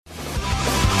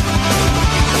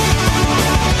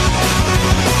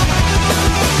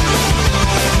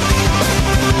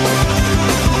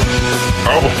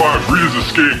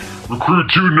escape. Recruit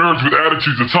 2 nerds with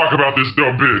attitudes to talk about this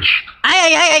dumb bitch.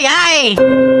 Aye, aye, aye, aye.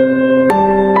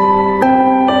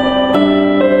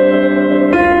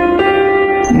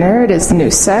 Nerd is the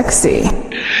new sexy.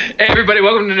 Hey everybody,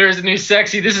 welcome to Nerds the New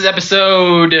Sexy. This is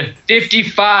episode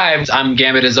 55. I'm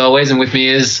Gambit as always, and with me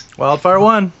is... Wildfire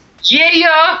 1.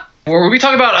 Yeah! Where we'll be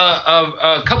talking about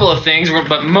a couple of things,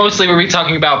 but mostly we'll be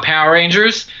talking about Power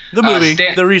Rangers. The movie,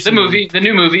 the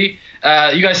new movie.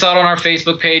 You guys saw it on our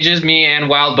Facebook pages. Me and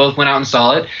Wild both went out and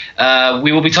saw it.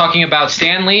 We will be talking about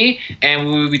Stan Lee, and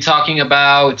we will be talking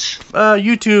about...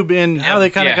 YouTube and how they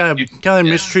kind of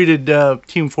mistreated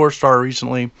Team 4-Star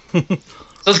recently.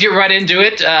 Let's get right into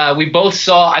it. I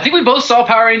think we both saw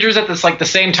Power Rangers at the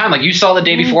same time. Like, you saw the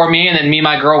day before me, and then me and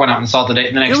my girl went out and saw it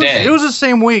the next day. It was the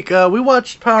same week. We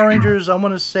watched Power Rangers, I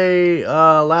want to say,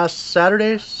 last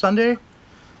Sunday,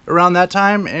 around that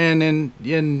time. And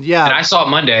yeah. And I saw it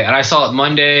Monday.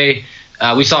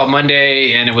 We saw it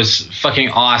Monday, and it was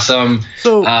fucking awesome.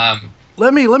 So,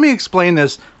 let me explain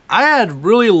this. I had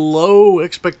really low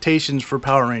expectations for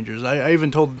Power Rangers. I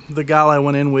even told the gal I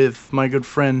went in with, my good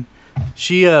friend,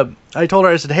 I told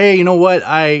her, I said, hey, you know what?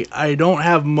 I don't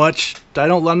have much.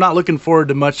 I'm not looking forward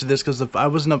to much of this because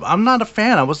I'm not a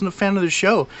fan. I wasn't a fan of the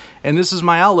show, and this is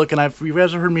my outlook. And you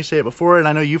guys have heard me say it before, and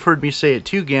I know you've heard me say it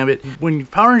too, Gambit. When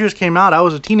Power Rangers came out, I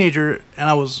was a teenager, and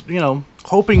I was,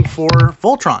 hoping for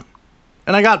Voltron,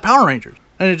 and I got Power Rangers,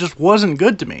 and it just wasn't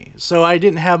good to me. So I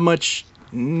didn't have much.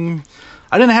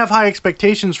 I didn't have high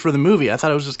expectations for the movie. I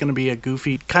thought it was just going to be a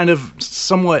goofy, kind of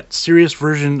somewhat serious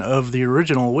version of the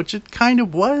original, which it kind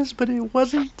of was, but it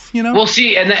wasn't, Well,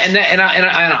 see, and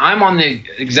I'm on the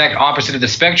exact opposite of the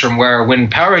spectrum, where when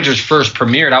Power Rangers first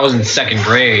premiered, I was in second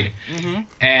grade,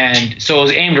 and so it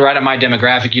was aimed right at my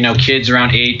demographic, kids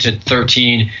around 8 to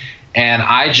 13. And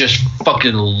I just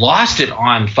fucking lost it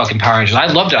on fucking Power Rangers. I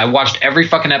loved it. I watched every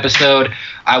fucking episode.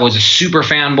 I was a super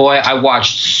fanboy. I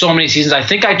watched so many seasons. I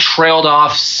think I trailed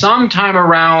off sometime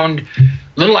around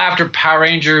little after Power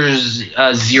Rangers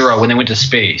Zero when they went to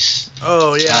space.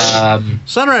 Oh, yeah.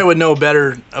 Sunray would know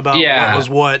better about what was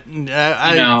what.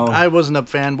 I wasn't a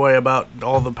fanboy about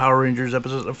all the Power Rangers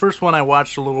episodes. The first one I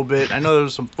watched a little bit. I know there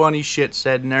was some funny shit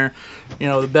said in there.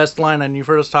 The best line, and you've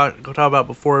heard us talk about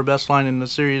before, the best line in the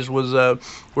series was,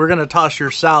 we're going to toss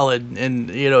your salad. And,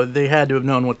 they had to have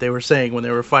known what they were saying when they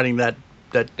were fighting that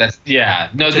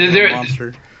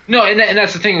monster. No, and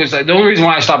that's the thing, is the only reason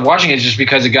why I stopped watching it is just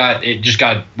because I got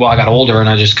older and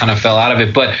I just kind of fell out of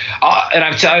it. But and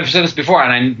I've said this before,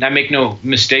 and I make no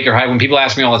mistake or hide. When people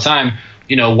ask me all the time,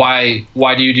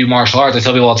 why do you do martial arts? I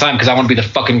tell people all the time, because I want to be the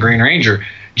fucking Green Ranger.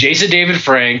 Jason David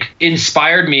Frank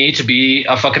inspired me to be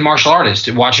a fucking martial artist.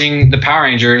 Watching the Power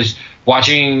Rangers,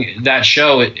 watching that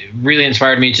show, it really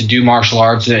inspired me to do martial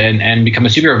arts and become a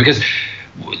superhero. Because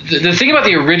the thing about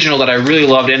the original that I really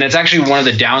loved, and it's actually one of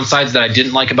the downsides that I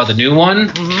didn't like about the new one,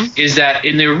 is that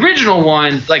in the original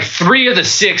one, like 3 of the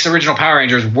 6 original Power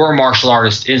Rangers were martial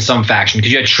artists in some faction.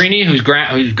 Because you had Trini, whose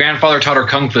grandfather taught her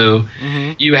kung fu.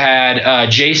 You had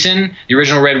Jason, the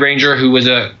original Red Ranger, who was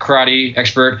a karate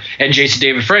expert, and Jason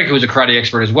David Frank, who was a karate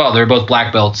expert as well. They were both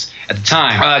black belts at the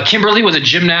time. Kimberly was a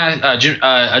gymnast.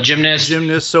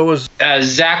 So was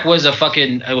Zach was a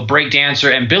fucking break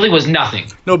dancer, and Billy was nothing.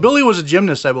 No, Billy was a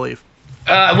gymnast, I believe.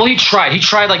 Well, he tried. He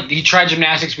tried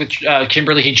gymnastics with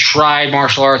Kimberly. He tried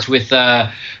martial arts with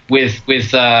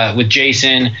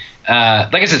Jason.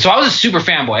 Like I said, so I was a super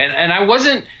fanboy, and I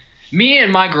wasn't. Me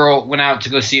and my girl went out to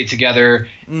go see it together,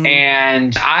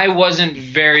 and I wasn't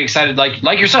very excited.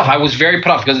 Like yourself, I was very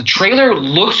put off because the trailer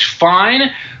looked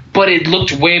fine, but it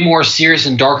looked way more serious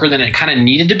and darker than it kind of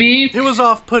needed to be. It was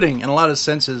off-putting in a lot of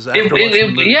senses.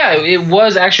 It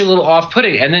was actually a little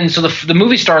off-putting. And then so the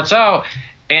movie starts out,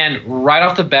 and right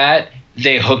off the bat,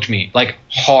 they hooked me like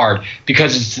hard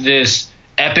because it's this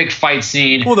epic fight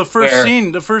scene. Well, the first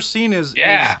scene is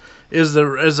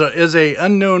a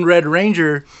unknown Red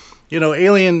Ranger,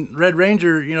 alien Red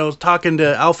Ranger, talking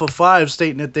to Alpha 5,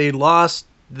 stating that they lost.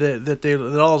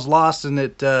 That all's lost, and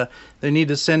that they need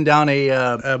to send down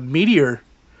a meteor,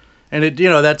 and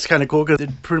that's kind of cool because it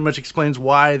pretty much explains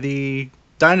why the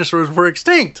dinosaurs were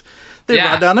extinct. They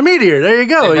brought down a meteor. There you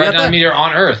go. They brought down a meteor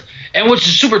on Earth, and which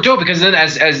is super dope because then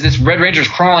as this Red Ranger's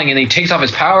crawling and he takes off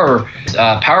his power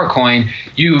coin,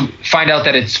 you find out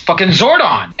that it's fucking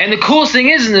Zordon. And the coolest thing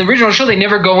is, in the original show, they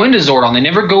never go into Zordon. They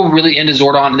never go really into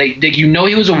Zordon. They he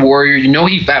was a warrior.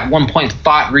 He at one point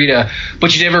fought Rita,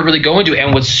 but you never really go into it.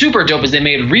 And what's super dope is they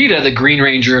made Rita the Green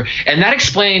Ranger, and that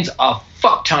explains a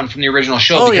fuck ton from the original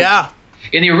show. Oh, yeah.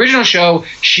 In the original show,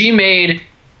 she made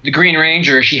the Green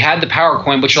Ranger, she had the power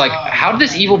coin, but you're like, how did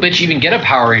this evil bitch even get a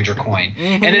Power Ranger coin?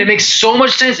 And then it makes so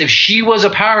much sense if she was a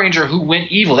Power Ranger who went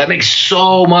evil. That makes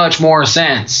so much more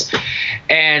sense.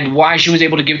 And why she was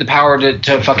able to give the power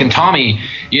to fucking Tommy,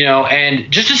 you know,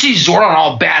 and just to see Zordon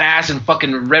all badass and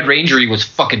fucking Red Ranger-y was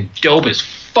fucking dope as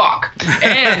fuck.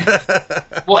 And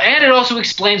and it also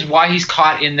explains why he's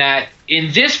caught in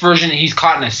this version, he's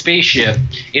caught in a spaceship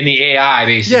in the AI,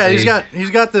 basically. Yeah, he's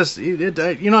got this. You know,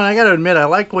 and I got to admit, I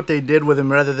like what they did with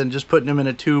him rather than just putting him in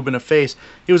a tube and a face.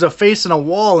 He was a face and a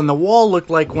wall, and the wall looked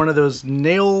like one of those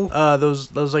nail,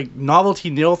 those like novelty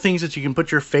nail things that you can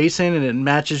put your face in and it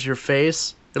matches your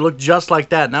face. It looked just like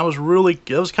that, and that was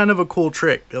kind of a cool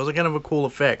trick. That was kind of a cool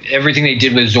effect. Everything they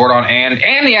did with Zordon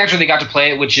and the actor they got to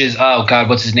play it, which is, oh god,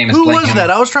 what's his name? Who was that?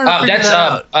 I was trying to figure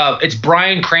that out. It's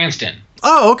Bryan Cranston.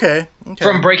 Oh, okay.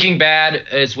 From Breaking Bad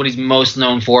is what he's most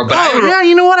known for. But yeah,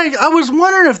 you know what? I was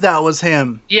wondering if that was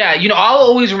him. Yeah, you know, I'll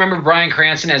always remember Bryan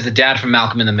Cranston as the dad from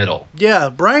Malcolm in the Middle. Yeah,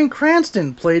 Bryan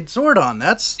Cranston played Zordon.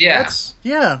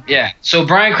 Yeah. So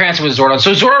Bryan Cranston was Zordon.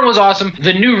 So Zordon was awesome.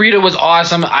 The new Rita was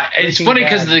awesome. It's funny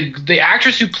because the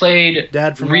actress who played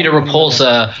Rita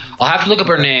Repulsa, I'll have to look up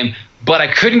her name, but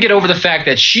I couldn't get over the fact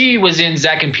that she was in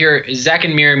Zack and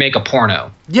Miri Make a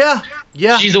Porno. Yeah.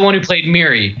 She's the one who played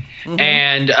Miri.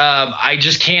 And I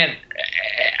just can't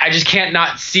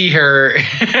not see her.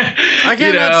 I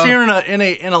can't not see her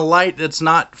in a light that's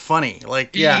not funny.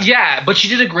 Like yeah, but she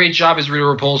did a great job as Rita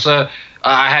Repulsa.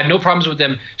 I had no problems with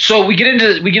them. So we get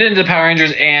into the Power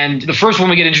Rangers, and the first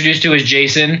one we get introduced to is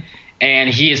Jason. And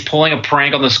he is pulling a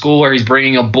prank on the school where he's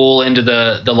bringing a bull into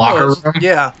the locker room.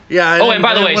 Yeah. Oh, and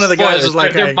by the way, one of the guys was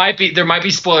like, there might be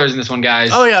spoilers in this one,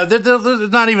 guys. Oh yeah, there's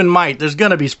not even might. There's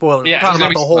gonna be spoilers. Yeah, we're talking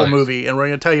about the whole movie, and we're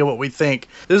gonna tell you what we think.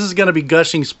 This is gonna be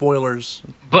gushing spoilers.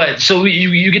 But so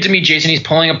you get to meet Jason. He's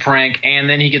pulling a prank, and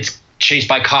then he gets chased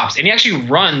by cops, and he actually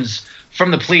runs from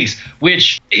the police,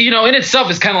 which, you know, in itself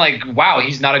is kind of like, wow,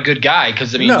 he's not a good guy,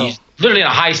 because I mean he's literally in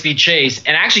a high-speed chase,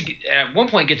 and actually at one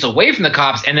point gets away from the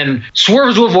cops and then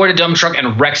swerves to avoid a dump truck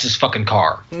and wrecks his fucking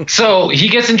car. So he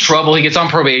gets in trouble. He gets on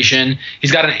probation.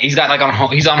 He's on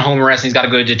home arrest, and he's got to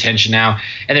go to detention now.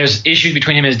 And there's issues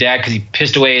between him and his dad because he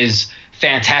pissed away his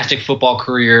fantastic football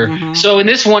career. So in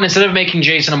this one, instead of making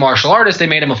Jason a martial artist, they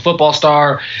made him a football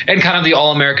star and kind of the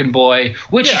all-American boy,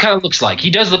 which he kind of looks like. He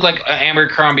does look like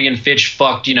Abercrombie and Fitch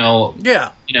fucked, fucking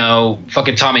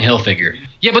Tommy Hilfiger.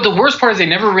 Yeah, but the worst part is they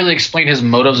never really explained his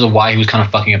motives of why he was kind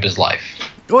of fucking up his life.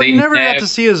 Well, you never got to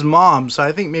see his mom, so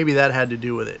I think maybe that had to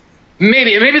do with it.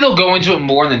 Maybe they'll go into it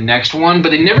more in the next one,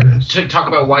 but they never talk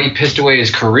about why he pissed away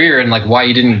his career and like why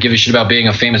he didn't give a shit about being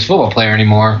a famous football player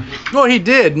anymore. Well, he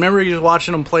did. Remember, he was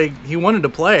watching him play. He wanted to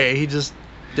play. He just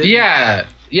didn't. Yeah.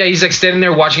 He's like standing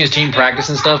there watching his team practice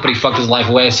and stuff, but he fucked his life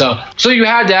away. So you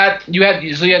had that. You had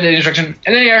the instruction,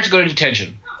 and then you have to go to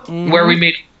detention, where we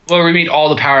meet all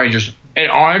the Power Rangers.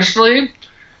 And honestly,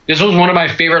 this was one of my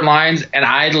favorite lines, and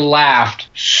I laughed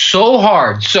so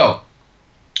hard. So.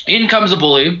 In comes a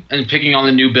bully and picking on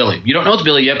the new Billy. You don't know it's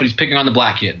Billy yet, but he's picking on the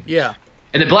black kid. Yeah.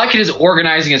 And the black kid is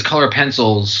organizing his color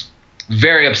pencils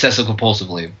very obsessive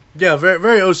compulsively. Yeah, very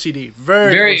OCD.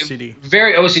 Very OCD.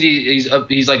 Very OCD.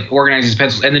 He's like organizing his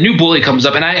pencils. And the new bully comes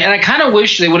up, and I kind of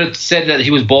wish they would have said that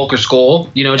he was Bulk or Skull.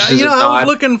 You know, just I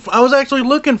was actually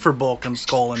looking for Bulk and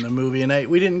Skull in the movie, and I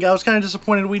was kind of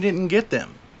disappointed we didn't get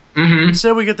them.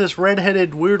 Instead, we get this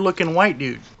redheaded, weird-looking white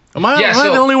dude. Am I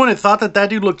the only one that thought that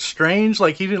dude looked strange?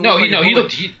 Like he didn't.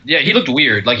 He looked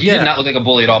weird. Like he did not look like a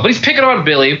bully at all. But he's picking on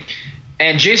Billy,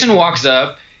 and Jason walks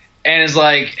up and is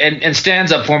like and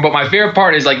stands up for him. But my favorite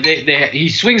part is like he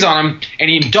swings on him and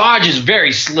he dodges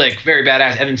very slick, very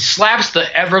badass, and then slaps the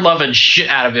ever loving shit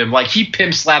out of him. Like he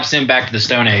pimp slaps him back to the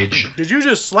Stone Age. Did you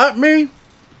just slap me?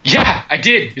 Yeah, I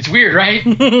did. It's weird, right?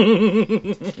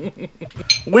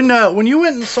 When you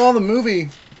went and saw the movie,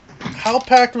 how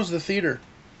packed was the theater?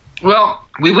 Well,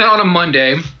 we went on a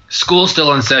Monday. School's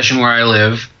still in session where I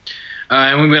live.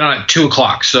 And we went on at 2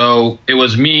 o'clock. So it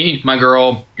was me, my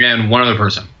girl, and one other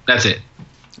person. That's it.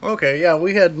 Okay, yeah.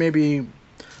 We had maybe,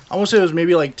 I want to say it was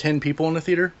maybe like 10 people in the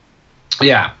theater.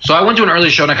 Yeah. So I went to an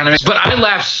early show and I kind of, but I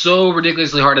laughed so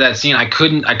ridiculously hard at that scene. I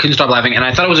couldn't stop laughing. And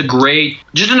I thought it was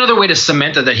just another way to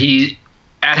cement that he,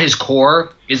 at his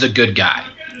core, is a good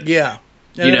guy. Yeah.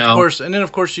 And then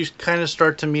of course you kind of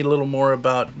start to meet a little more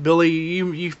about Billy.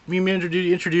 He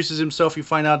introduces himself. You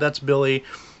find out that's Billy,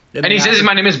 and he says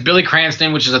my name is Billy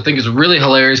Cranston, which I think is really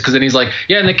hilarious because then he's like,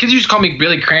 yeah, and the kids used to call me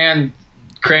Billy crayons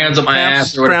up my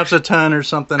ass or cramps a ton or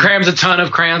something. Crams a ton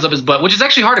of crayons up his butt, which is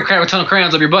actually hard to cram a ton of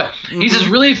crayons up your butt. He's this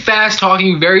really fast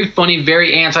talking, very funny,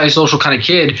 very antisocial kind of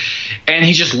kid, and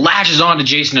he just latches on to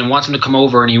Jason and wants him to come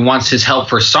over and he wants his help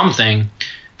for something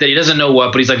that he doesn't know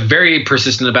what, but he's like very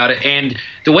persistent about it. And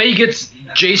the way he gets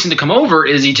Jason to come over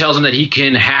is he tells him that he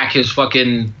can hack his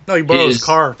fucking. No, he borrowed his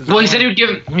car. Well, he said he'd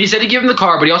give him the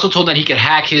car, but he also told him that he could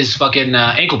hack his fucking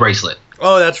ankle bracelet.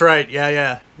 Oh, that's right.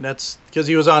 Yeah. That's because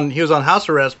he was on house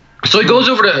arrest. So he goes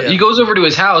over to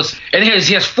his house, and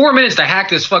he has 4 minutes to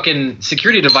hack this fucking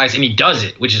security device, and he does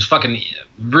it, which is fucking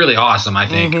really awesome. I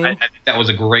think. I think that was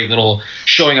a great little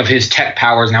showing of his tech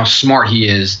powers and how smart he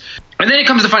is. And then he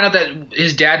comes to find out that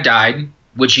his dad died,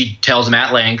 which he tells him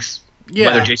at length. Yeah.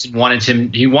 Whether Jason wanted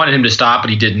him to stop, but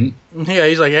he didn't. Yeah,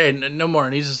 he's like, hey, no more,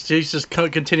 and he's just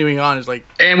continuing on. He's like,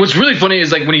 and what's really funny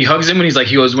is like when he hugs him, when he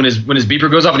goes when his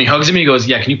beeper goes off and he hugs him, and he goes,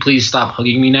 yeah, can you please stop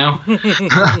hugging me now?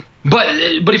 But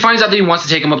he finds out that he wants to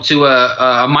take him up to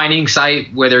a mining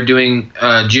site where they're doing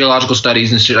geological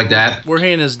studies and shit like that. Where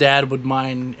he and his dad would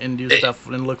mine and do stuff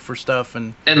and look for stuff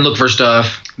and look for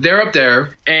stuff. They're up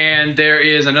there, and there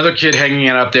is another kid hanging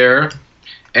out up there.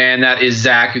 And that is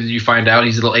Zach, as you find out.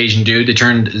 He's a little Asian dude. They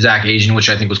turned Zach Asian, which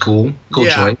I think was cool. Cool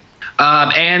choice.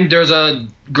 And there's a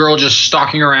girl just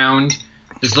stalking around.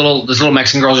 This little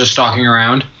Mexican girl just stalking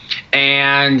around.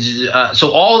 And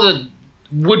so all the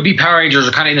would-be Power Rangers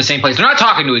are kind of in the same place. They're not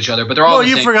talking to each other, but they're all in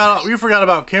the same place. You forgot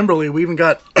about Kimberly. We even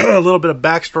got a little bit of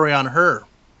backstory on her.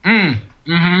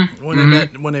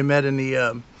 When they met in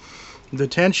the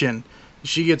detention.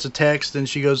 She gets a text and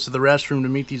she goes to the restroom to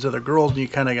meet these other girls,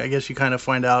 and I guess you kind of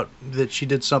find out that she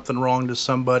did something wrong to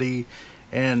somebody,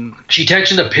 and she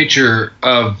texted a picture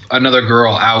of another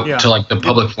girl out to like the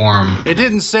public forum. It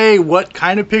didn't say what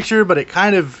kind of picture, but it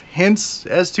kind of hints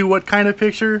as to what kind of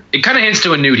picture. It kind of hints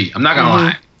to a nudie. I'm not gonna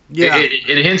lie. Yeah,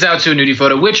 it hints out to a nudie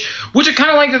photo, which I kind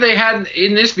of like that they had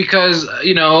in this because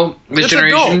this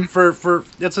generation for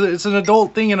it's an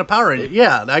adult thing in a Power Ranger.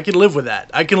 Yeah, I can live with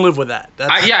that. I can live with that.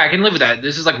 I can live with that.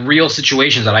 This is like real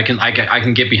situations that I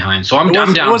can get behind. So I'm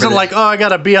down. It wasn't like, oh, I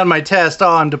gotta be on my test. Oh,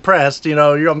 I'm depressed.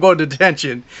 I'm going to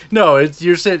detention. No,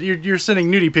 you're sending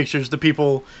nudie pictures to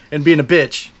people and being a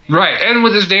bitch. Right, and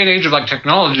with this day and age of like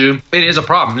technology, it is a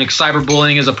problem. Like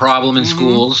cyberbullying is a problem in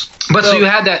schools. But so you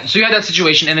had that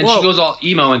situation, and then she goes all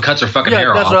emo and cuts her fucking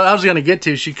hair off. That's what I was gonna get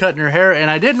to. She cutting her hair, and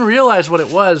I didn't realize what it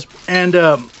was. And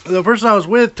the person I was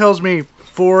with tells me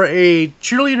for a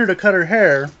cheerleader to cut her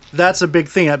hair, that's a big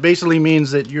thing. That basically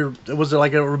means that was it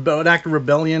like an act of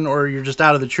rebellion, or you're just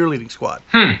out of the cheerleading squad.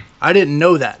 I didn't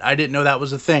know that. I didn't know that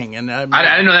was a thing, and I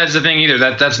didn't know that's a thing either.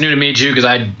 That's new to me too, because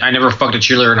I never fucked a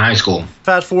cheerleader in high school.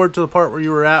 Fast forward to the part where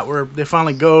you were at, where they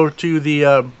finally go to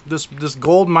the this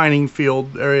gold mining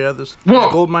field area,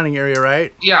 gold mining area,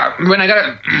 right? Yeah, when I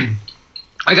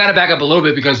gotta back up a little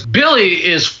bit because Billy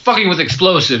is fucking with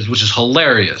explosives, which is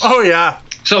hilarious. Oh yeah.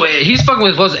 So he's fucking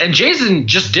with explosives, and Jason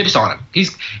just dips on him.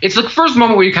 It's the first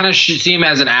moment where you kind of see him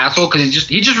as an asshole because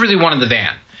he just really wanted the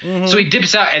van. So he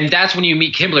dips out, and that's when you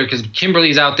meet Kimberly, because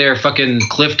Kimberly's out there fucking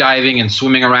cliff diving and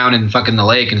swimming around in fucking the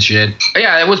lake and shit.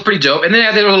 Yeah, it was pretty dope. And then they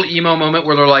had that little emo moment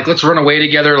where they're like, let's run away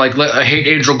together. Like, I hate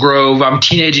Angel Grove. I'm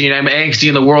teenaging and I'm angsty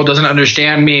and the world doesn't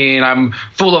understand me and I'm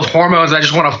full of hormones and I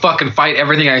just want to fucking fight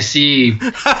everything I see.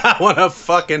 I want to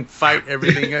fucking fight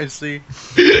everything I see.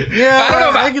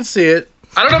 Yeah, I can see it.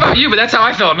 I don't know about you, but that's how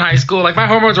I felt in high school. Like, my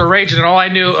hormones were raging, and all I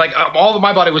knew, like, all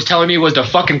my body was telling me was to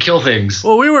fucking kill things.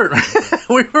 Well, we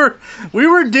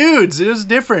were dudes. It was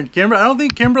different. I don't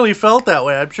think Kimberly felt that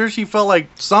way. I'm sure she felt like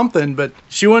something, but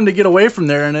she wanted to get away from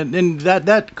there. And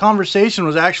that conversation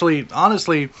was actually,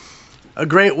 honestly, a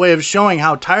great way of showing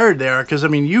how tired they are. Because, I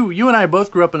mean, you and I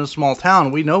both grew up in a small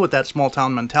town. We know what that small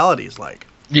town mentality is like.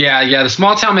 Yeah, the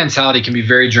small town mentality can be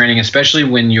very draining, especially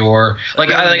when you're like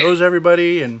knows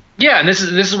everybody and and this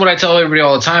is what I tell everybody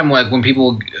all the time. Like when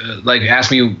people like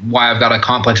ask me why I've got a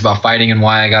complex about fighting and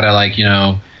why I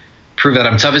gotta prove that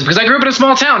I'm tough is because I grew up in a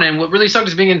small town, and what really sucked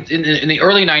is being in the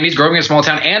early '90s, growing in a small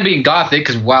town and being gothic,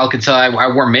 because Wild could tell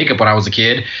I wore makeup when I was a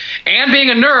kid, and being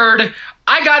a nerd.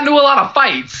 I got into a lot of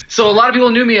fights, so a lot of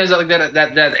people knew me as like that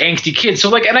angsty kid. So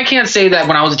like, and I can't say that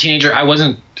when I was a teenager I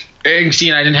wasn't angsty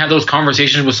and I didn't have those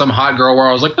conversations with some hot girl where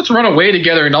I was like, let's run away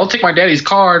together and I'll take my daddy's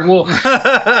car and we'll. Your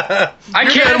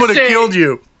dad would have killed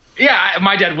you. Yeah,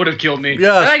 my dad would have killed me.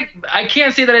 Yeah. I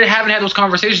can't say that I haven't had those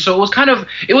conversations. So it was kind of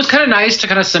nice to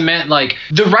kind of cement, like,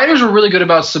 the writers were really good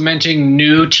about cementing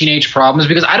new teenage problems,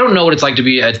 because I don't know what it's like to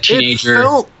be a teenager.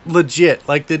 legit.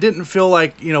 Like, they didn't feel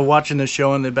like, watching the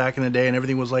show back in the day and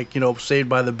everything was like, Saved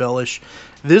by the Bellish.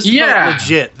 This felt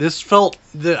legit. This felt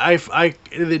that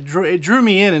it drew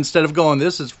me in instead of going,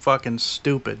 this is fucking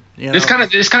stupid. This kind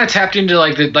of tapped into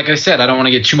like I said, I don't want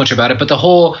to get too much about it, but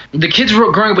the kids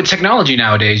were growing up with technology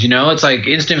nowadays. It's like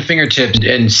instant fingertips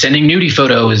and sending nudie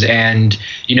photos, and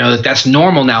that's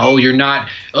normal now. Oh, you're not,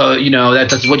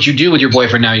 that's what you do with your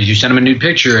boyfriend now. Is you send him a nude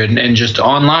picture and just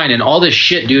online and all this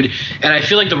shit, dude. And I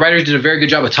feel like the writers did a very good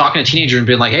job of talking to teenagers and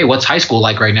being like, hey, what's high school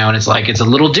like right now? And it's like it's a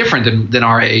little different than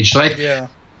our age. So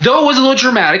though it was a little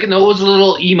dramatic and though it was a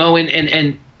little emo and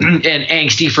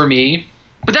angsty for me,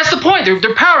 but that's the point.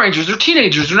 They're Power Rangers. They're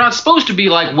teenagers. They're not supposed to be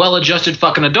like well-adjusted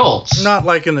fucking adults. Not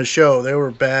like in the show. They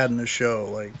were bad in the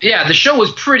show. Yeah, the show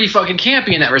was pretty fucking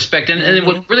campy in that respect. And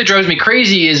what really drives me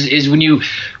crazy is when you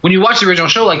watch the original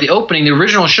show, like the opening, the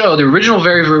original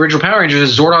very original Power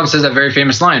Rangers, Zordon says that very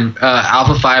famous line: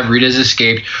 Alpha 5, Rita's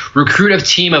escaped. Recruit a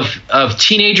team of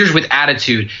teenagers with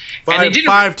attitude.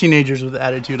 Five teenagers with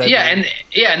attitude. And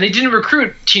they didn't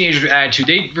recruit teenagers with attitude.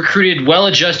 They recruited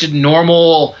well-adjusted,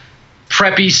 normal,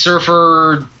 preppy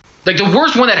surfer. Like the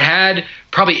worst one that had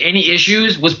probably any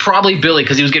issues was probably Billy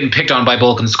because he was getting picked on by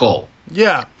Bulk and Skull.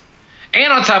 Yeah.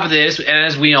 And on top of this, and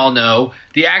as we all know,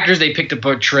 the actors they picked to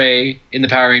portray in the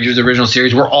Power Rangers original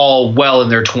series were all well in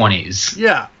their 20s.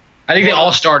 Yeah. I think they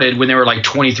all started when they were like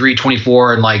 23,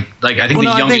 24, and like I think the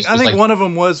youngest. I think one of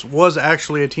them was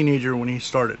actually a teenager when he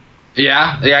started.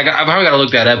 Yeah. I probably got to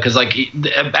look that up because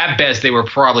at best they were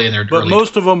probably in their. But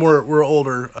most of them were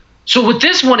older. So with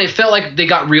this one, it felt like they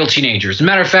got real teenagers. As a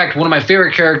matter of fact, one of my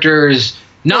favorite characters.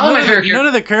 None of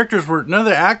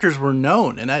the actors were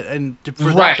known, and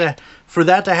for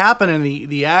that to happen, and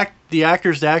the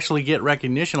actors to actually get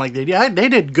recognition, like they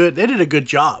did good. They did a good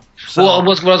job. So. Well,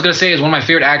 what I was gonna say is one of my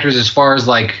favorite actors as far as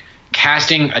like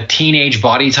casting a teenage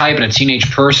body type and a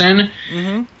teenage person.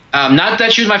 Mm-hmm. Not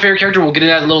that she was my favorite character. We'll get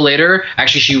into that a little later.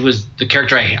 Actually, she was the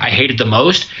character I hated the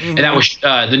most, and that was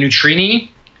the new Trini.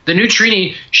 The new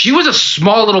Trini, she was a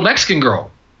small little Mexican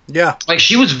girl. Yeah. Like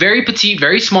she was very petite,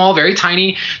 very small, very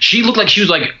tiny. She looked like she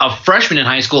was like a freshman in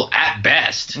high school at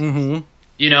best. Mm-hmm.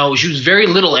 She was very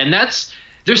little. And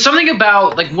there's something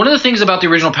about, like one of the things about the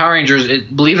original Power Rangers,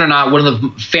 believe it or not, one of the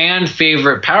fan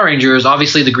favorite Power Rangers,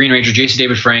 obviously the Green Ranger, J.C.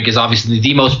 David Frank, is obviously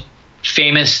the most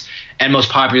famous and most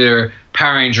popular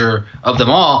Power Ranger of them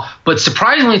all. But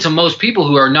surprisingly to most people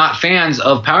who are not fans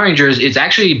of Power Rangers, it's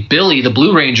actually Billy, the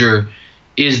Blue Ranger,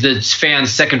 is the fan's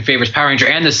second favorite Power Ranger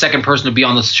and the second person to be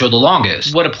on the show the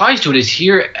longest. What applies to it is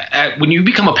here, when you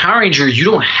become a Power Ranger, you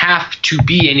don't have to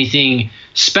be anything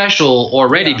special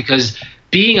already because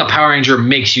being a Power Ranger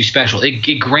makes you special.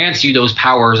 It grants you those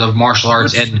powers of martial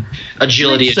arts and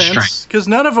agility and strength. Because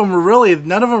none of them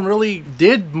really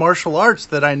did martial arts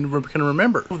that I can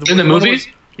remember. In the movies?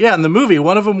 In the movie,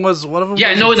 one of them was.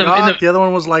 Yeah, no. The other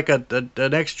one was like an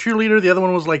ex cheerleader. The other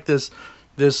one was like this.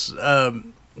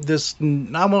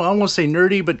 I won't say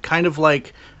nerdy, but kind of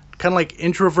like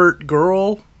introvert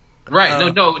girl.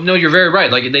 Right. No. You're very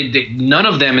right. Like they none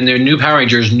of them in their new Power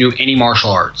Rangers knew any martial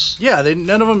arts. Yeah,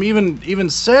 none of them even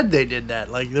said they did that.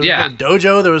 Like there was no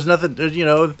dojo. There was nothing.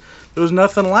 There was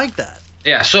nothing like that.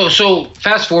 Yeah. So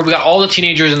fast forward, we got all the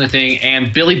teenagers in the thing,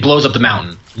 and Billy blows up the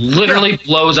mountain. Literally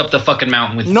blows up the fucking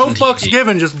mountain with no fucks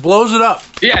given. Just blows it up.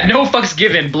 Yeah, no fucks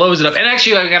given. Blows it up. And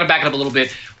actually, I gotta back it up a little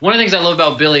bit. One of the things I love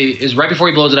about Billy is right before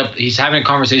he blows it up, he's having a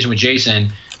conversation with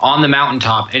Jason on the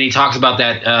mountaintop, and he talks about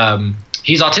that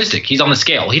he's autistic. He's on the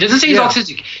scale. He doesn't say he's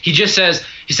autistic. He just says,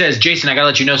 Jason, I gotta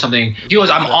let you know something. He goes,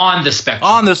 I'm on the spectrum.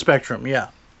 On the spectrum, yeah.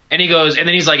 And he goes, and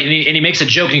then he's like, and he makes a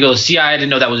joke, and he goes, see, I didn't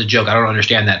know that was a joke. I don't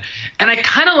understand that. And I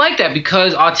kind of like that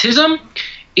because autism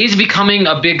is becoming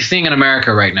a big thing in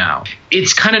America right now.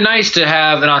 It's kind of nice to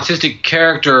have an autistic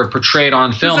character portrayed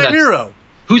on film.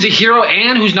 Who's a hero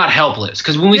and who's not helpless.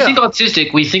 Because when we think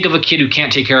autistic, we think of a kid who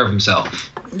can't take care of himself.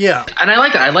 Yeah. And I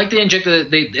like that. I like the inject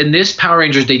that in this Power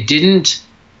Rangers, they didn't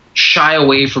shy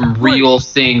away from real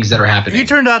things that are happening. He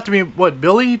turned out to be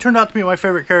Billy? He turned out to be my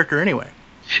favorite character anyway.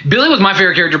 Billy was my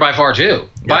favorite character by far too.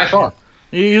 By far.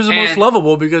 He was the most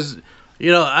lovable because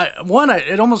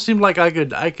it almost seemed like I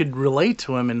could relate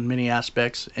to him in many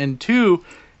aspects, and two,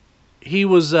 he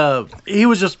was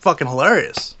just fucking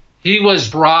hilarious. He was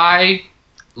dry,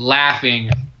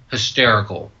 laughing,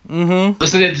 hysterical. Mm-hmm.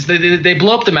 So they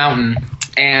blow up the mountain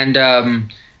and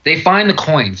they find the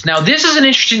coins. Now this is an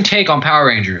interesting take on Power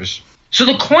Rangers. So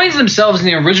the coins themselves in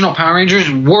the original Power Rangers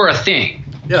were a thing.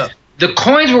 Yeah. The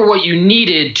coins were what you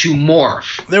needed to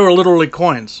morph. They were literally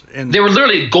coins. They were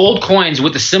literally gold coins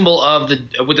with the symbol of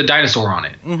the dinosaur on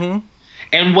it. Mm-hmm.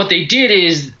 And what they did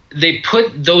is they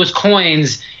put those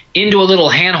coins into a little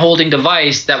hand-holding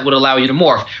device that would allow you to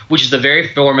morph, which is the very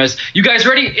famous, you guys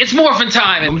ready? It's morphin'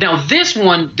 time. And now this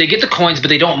one, they get the coins, but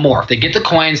they don't morph. They get the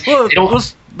coins. Well, they don't.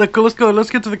 Let's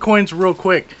get to the coins real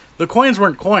quick. The coins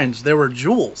weren't coins; they were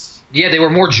jewels. Yeah, they were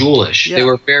more jewelish. Yeah. They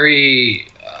were very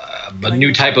a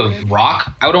new type of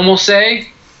rock, I would almost say.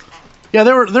 Yeah,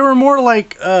 they were more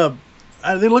like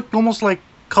they looked almost like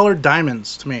colored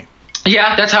diamonds to me.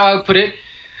 Yeah, that's how I would put it.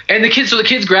 And the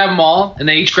kids grab them all, and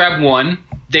they each grab one.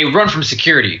 They run from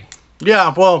security.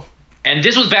 Yeah, well. And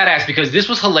this was badass because this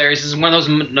was hilarious. This is one of those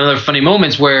another funny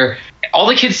moments where all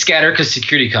the kids scatter because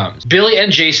security comes. Billy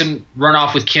and Jason run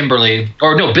off with Kimberly.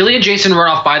 Or no, Billy and Jason run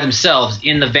off by themselves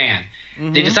in the van.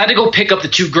 Mm-hmm. They decide to go pick up the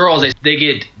two girls. They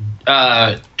get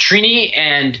Trini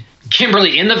and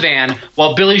Kimberly in the van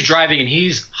while Billy's driving, and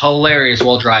he's hilarious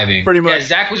while driving. Pretty much. Yeah,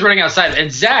 Zach was running outside,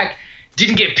 and Zach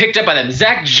didn't get picked up by them.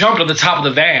 Zach jumped on the top of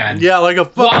the van. Yeah, like a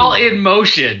while in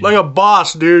motion. Like a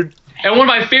boss, dude. And one of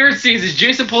my favorite scenes is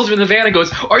Jason pulls him in the van and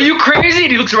goes, "Are you crazy?"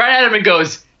 And he looks right at him and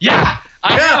goes, "Yeah,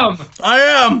 I am. I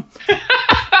am."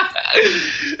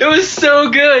 It was so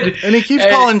good. And he keeps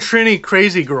calling Trini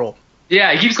crazy girl.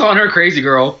 Yeah, he keeps calling her crazy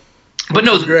girl. But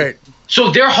no, great. So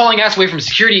they're hauling ass away from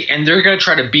security, and they're going to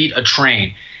try to beat a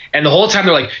train. And the whole time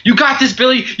they're like, "You got this,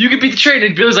 Billy. You can beat the train."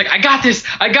 And Billy's like, "I got this.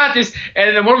 I got this."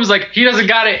 And then one was like, "He doesn't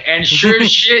got it." And sure as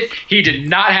shit, he did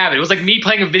not have it. It was like me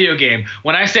playing a video game.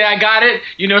 When I say I got it,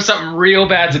 you know something real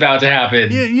bad's about to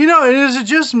happen. Yeah, you know, is it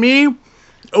just me?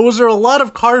 Or was there a lot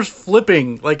of cars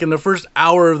flipping, like in the first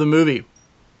hour of the movie?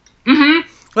 Mm-hmm.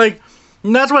 Like,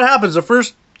 and that's what happens.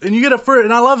 And you get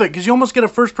and I love it because you almost get a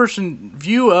first-person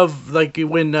view of like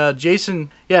when Jason,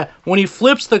 when he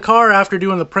flips the car after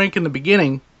doing the prank in the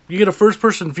beginning. You get a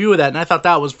first-person view of that, and I thought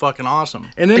that was fucking awesome.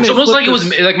 And then it's almost like it was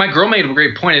like my girl made a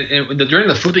great point. During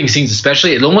the flipping scenes,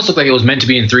 especially, it almost looked like it was meant to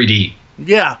be in 3D.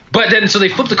 Yeah. But then, so they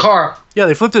flip the car. Yeah,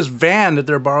 they flipped this van that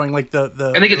they're borrowing, like the.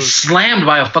 And they get slammed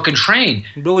by a fucking train.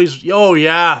 Billy's. Oh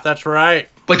yeah, that's right.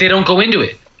 But they don't go into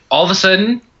it. All of a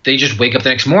sudden, they just wake up the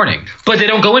next morning. But they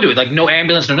don't go into it. Like no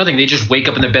ambulance, no nothing. They just wake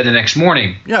up in their bed the next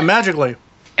morning. Yeah, magically.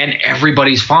 And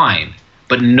everybody's fine.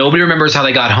 But nobody remembers how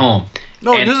they got home.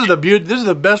 No, this is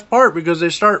the best part because they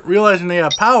start realizing they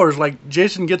have powers. Like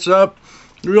Jason gets up,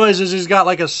 realizes he's got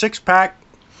like a 6-pack.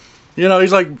 You know,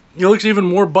 he's like he looks even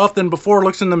more buff than before.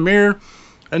 Looks in the mirror,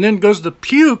 and then goes to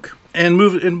puke and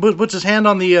puts his hand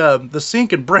on the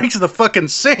sink and breaks the fucking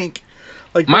sink.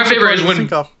 Like my favorite is when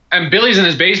and Billy's in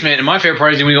his basement, and my favorite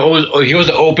part is when he goes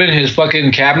to open his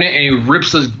fucking cabinet and he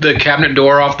rips the cabinet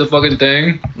door off the fucking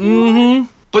thing.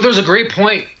 Mm-hmm. But there's a great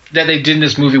point that they did in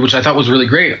this movie, which I thought was really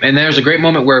great. And there's a great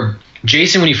moment where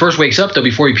Jason, when he first wakes up, though,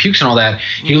 before he pukes and all that,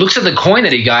 he looks at the coin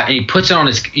that he got and he puts it on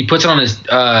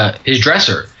his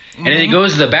dresser. And then he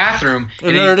goes to the bathroom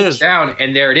and then he looks down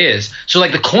and there it is. So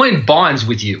like the coin bonds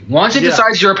with you. Once it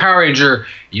decides you're a Power Ranger,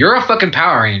 you're a fucking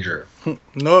Power Ranger.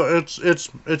 No, it's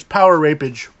power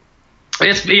rapage.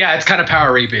 It's kind of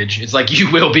power rapage. It's like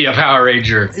you will be a Power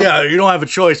Ranger. Yeah, you don't have a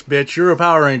choice, bitch. You're a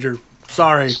Power Ranger.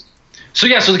 Sorry. So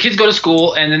the kids go to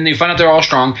school, and then they find out they're all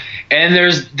strong. And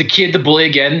there's the kid, the bully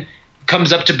again,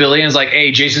 comes up to Billy and is like,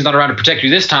 "Hey, Jason's not around to protect you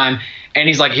this time." And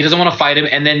he's like, he doesn't want to fight him.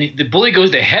 And then the bully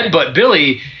goes to headbutt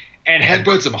Billy and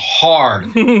headbutts him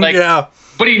hard. Like, yeah.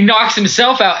 But he knocks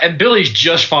himself out, and Billy's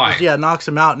just fine. Yeah, knocks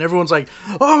him out, and everyone's like,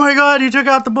 "Oh my God, you took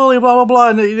out the bully!" Blah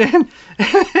blah blah.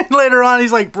 And later on,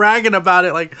 he's like bragging about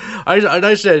it. Like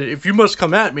I said, if you must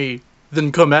come at me,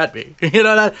 then come at me. You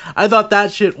know, I thought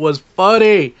that shit was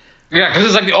funny. Yeah, because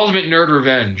it's like the ultimate nerd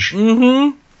revenge.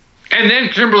 Mm-hmm. And then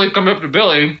Kimberly comes up to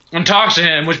Billy and talks to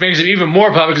him, which makes it even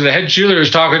more public because the head cheerleader is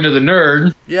talking to the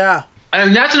nerd. Yeah.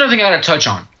 And that's another thing I got to touch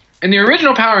on. In the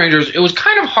original Power Rangers, it was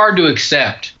kind of hard to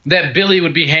accept that Billy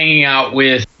would be hanging out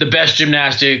with the best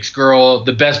gymnastics girl,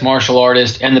 the best martial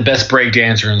artist, and the best break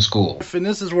dancer in school. And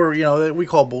this is where, you know, we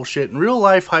call bullshit. In real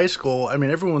life high school, I mean,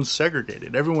 everyone's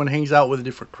segregated. Everyone hangs out with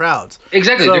different crowds.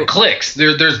 Exactly. So, they're cliques.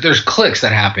 There's cliques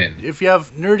that happen. If you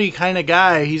have nerdy kind of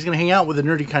guy, he's going to hang out with the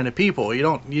nerdy kind of people.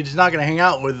 You're just not going to hang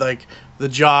out with, like, the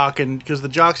jock, and because the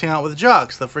jocks hang out with the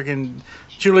jocks. The freaking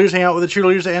cheerleaders hang out with the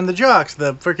cheerleaders and the jocks.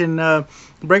 The freaking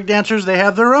break dancers, they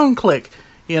have their own clique.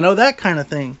 You know, that kind of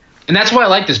thing. And that's why I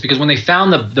like this, because when they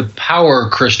found the power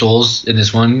crystals in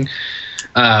this one,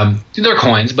 they're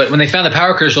coins, but when they found the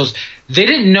power crystals, they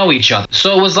didn't know each other.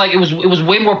 So it was like it was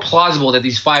way more plausible that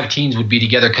these 5 teens would be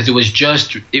together because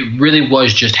it really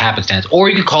was just happenstance. Or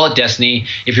you could call it destiny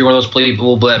if you're one of those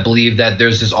people that believe that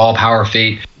there's this all power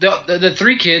fate. The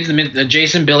 3 kids,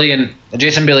 Jason, Billy, and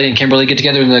Kimberly get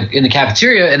together in the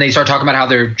cafeteria, and they start talking about how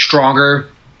they're stronger,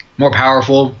 more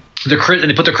powerful. And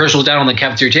they put the crystals down on the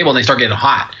cafeteria table, and they start getting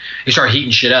hot. They start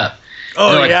heating shit up.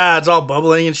 Oh like, yeah, it's all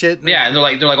bubbling and shit. Yeah, and they're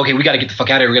like, okay, we got to get the fuck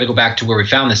out of here. We got to go back to where we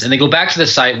found this. And they go back to the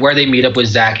site where they meet up with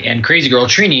Zach and Crazy Girl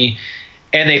Trini,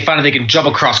 and they find out they can jump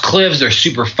across cliffs. They're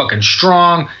super fucking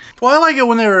strong. Well, I like it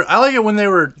when they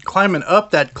were climbing up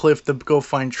that cliff to go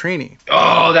find Trini.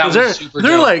 Oh, that was super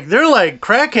they're dope. they're like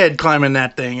crackhead climbing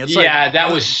that thing. It's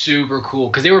that was super cool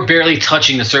because they were barely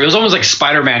touching the surface. It was almost like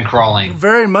Spider-Man crawling.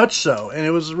 Very much so, and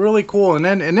it was really cool. And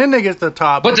then they get to the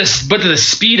top. But the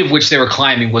speed of which they were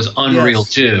climbing was unreal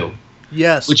too.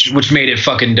 Yes. Which made it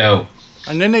fucking dope.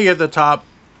 And then they get to the top,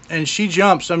 and she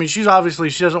jumps. I mean, she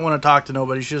doesn't want to talk to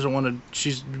nobody. She doesn't want to.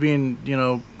 She's being,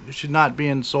 she's not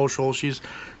being social.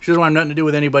 She doesn't want nothing to do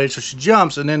with anybody, so she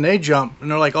jumps, and then they jump,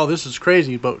 and they're like, oh, this is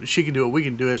crazy, but she can do it, we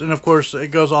can do it. And, of course, it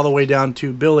goes all the way down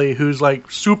to Billy, who's, like,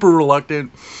 super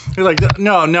reluctant. He's like,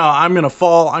 no, I'm going to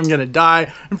fall, I'm going to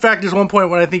die. In fact, there's one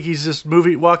point when I think he's just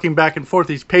walking back and forth,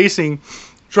 he's pacing,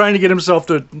 trying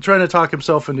to talk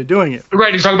himself into doing it.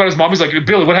 Right, he's talking about his mom. He's like,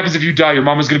 Billy, what happens if you die? Your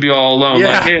mama's going to be all alone.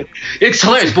 Yeah. Like, It's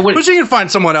hilarious. But she can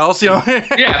find someone else, Yeah,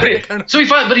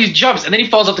 but he jumps, and then he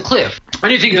falls off the cliff.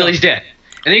 And you think Billy's dead.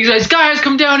 And then he's like, guys,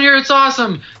 come down here. It's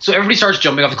awesome. So everybody starts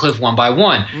jumping off the cliff one by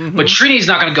one. Mm-hmm. But Trini's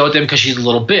not going to go with them because she's a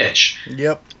little bitch.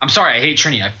 Yep. I'm sorry. I hate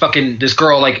Trini. This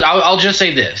girl, like, I'll just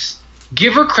say this.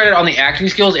 Give her credit on the acting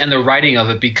skills and the writing of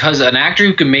it because an actor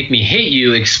who can make me hate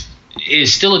you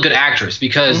is still a good actress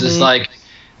because it's like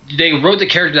they wrote the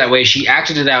character that way. She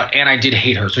acted it out, and I did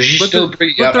hate her. So she's still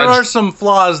pretty. But there are some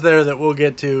flaws there that we'll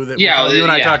get to that you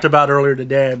and I talked about earlier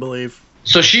today, I believe.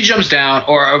 So she jumps down,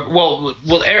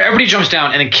 everybody jumps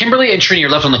down, and then Kimberly and Trini are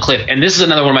left on the cliff. And this is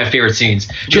another one of my favorite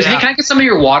scenes. She goes, hey, can I get some of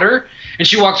your water? And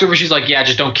she walks over, she's like, yeah,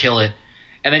 just don't kill it.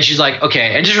 And then she's like,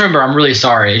 okay, and just remember, I'm really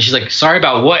sorry. And she's like, sorry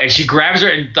about what? And she grabs her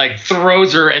and, like,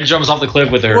 throws her and jumps off the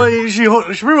cliff with her. Well, she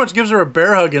pretty much gives her a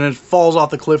bear hug and it falls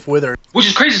off the cliff with her. Which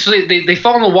is crazy. So they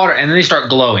fall in the water, and then they start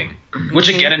glowing. Which,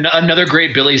 again, another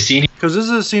great Billy scene. Because this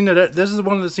is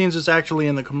one of the scenes that's actually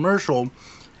in the commercial.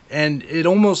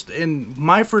 And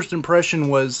my first impression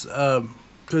was,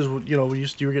 because, you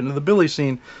were getting to the Billy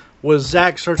scene, was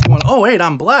Zach starts going, oh, wait,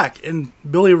 I'm black. And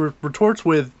Billy retorts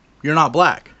with, you're not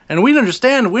black. And we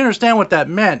understand what that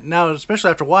meant now,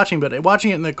 especially after watching it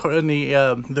in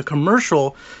the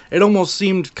commercial, it almost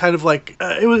seemed kind of like,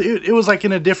 it was like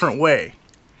in a different way.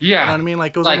 Yeah. You know what I mean?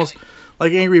 Like it was almost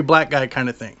like angry black guy kind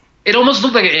of thing. It almost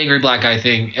looked like an angry black guy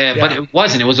thing, but it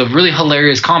wasn't. It was a really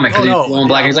hilarious comic because he's blowing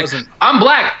black. And he's like, I'm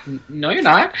black. No, you're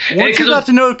not. Once you got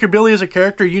to know Billy as a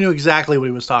character, you knew exactly what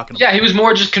he was talking about. Yeah, he was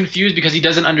more just confused because he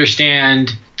doesn't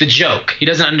understand the joke. He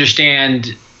doesn't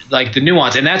understand, like, the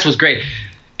nuance, and that's what's great.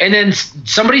 And then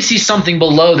somebody sees something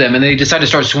below them, and they decide to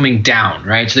start swimming down,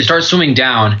 right? So they start swimming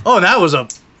down. Oh, that was a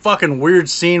fucking weird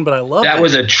scene, but I love it. That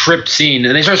was a tripped scene.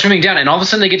 And they start swimming down, and all of a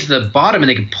sudden they get to the bottom, and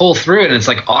they can pull through it, and it's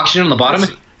like oxygen on the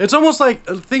bottom. It's almost like,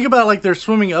 think about it like they're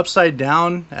swimming upside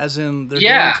down, as in they're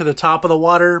going to the top of the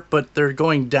water, but they're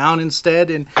going down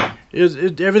instead, and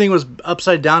everything was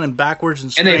upside down and backwards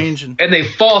and strange. And they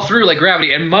fall through like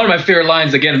gravity. And one of my favorite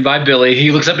lines, again, by Billy,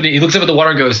 he looks up at the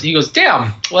water and goes,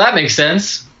 damn, well, that makes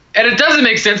sense. And it doesn't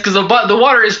make sense because the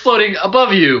water is floating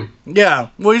above you. Yeah.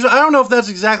 Well, I don't know if that's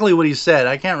exactly what he said.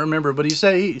 I can't remember, but he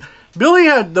said Billy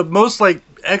had the most, like,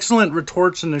 excellent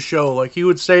retorts in the show. Like, he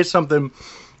would say something,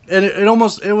 and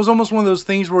it was almost one of those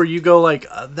things where you go like,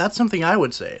 that's something I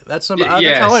would say. That's how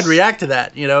I'd react to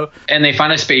that, And they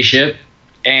find a spaceship,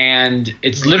 and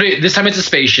it's literally, this time it's a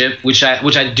spaceship, which I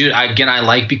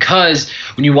like, because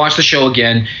when you watch the show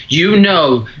again, you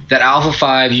know that Alpha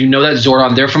 5, you know that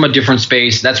Zordon, they're from a different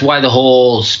space. That's why the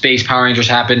whole Space Power Rangers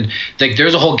happened. Like,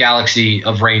 there's a whole galaxy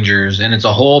of Rangers, and it's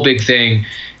a whole big thing.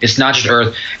 It's not just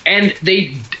Earth. And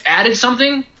they added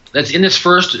something that's in this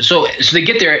first. So they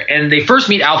get there, and they first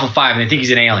meet Alpha 5, and they think he's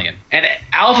an alien. And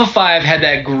Alpha 5 had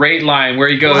that great line where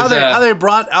he goes, how they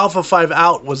brought Alpha 5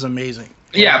 out was amazing.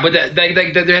 Yeah, but they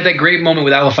had that great moment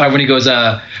with Alpha 5 when he goes,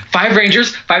 5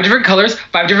 Rangers, 5 different colors,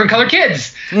 5 different color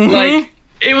kids. Mm-hmm. Like,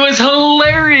 it was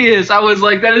hilarious. I was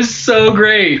like, that is so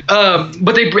great.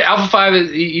 But Alpha 5,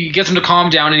 he gets him to calm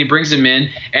down, and he brings him in,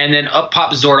 and then up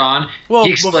pops Zordon. Well,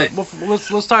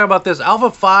 let's talk about this.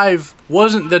 Alpha 5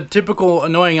 wasn't the typical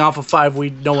annoying Alpha 5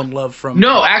 we know and love from.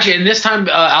 No, actually, and this time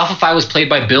Alpha 5 was played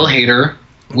by Bill Hader.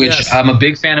 Which yes. I'm a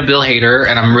big fan of Bill Hader,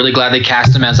 and I'm really glad they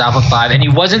cast him as Alpha 5. And he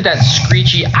wasn't that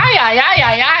screechy,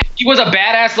 ay. He was a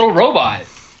badass little robot.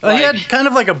 He had kind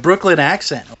of like a Brooklyn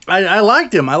accent. I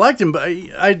liked him, but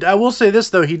I will say this,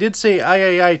 though. He did say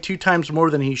ay 2 times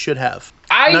more than he should have.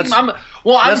 I'm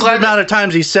glad the amount of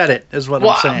times he said it, is what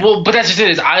I'm saying. Well, but that's just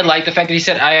it. I like the fact that he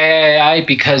said ay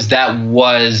because that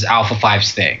was Alpha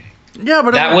 5's thing. Yeah,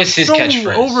 but that it was his so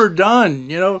catchphrase. overdone,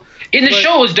 you know. In the But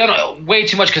show, it was done way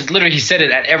too much because literally he said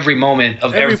it at every moment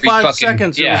of every 5 fucking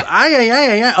seconds, it yeah. was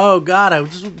ay. Oh God,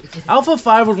 Alpha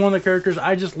 5 was one of the characters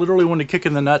I just literally wanted to kick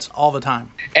in the nuts all the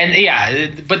time. And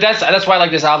yeah, but that's why I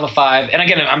like this Alpha 5. And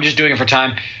again, I'm just doing it for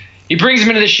time. He brings him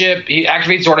into the ship. He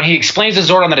activates Zordon. He explains to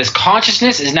Zordon that his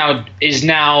consciousness is now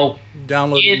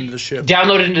Downloaded into the ship.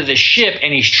 downloaded into the ship,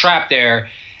 and he's trapped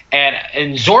there.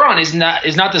 And Zordon is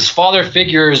not this father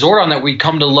figure Zordon that we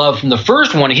come to love from the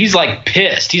first one. He's like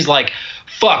pissed. He's like,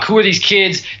 fuck, who are these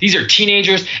kids? These are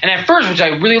teenagers. And at first, which I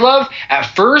really love, at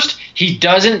first he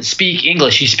doesn't speak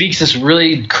English. He speaks this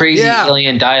really crazy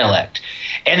alien dialect.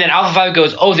 And then Alpha 5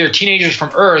 goes, oh, they're teenagers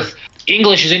from Earth.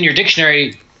 English is in your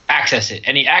dictionary. Access it.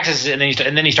 And he accesses it,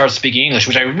 and then he starts speaking English,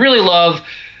 which I really love.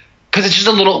 Because it's just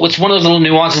it's one of those little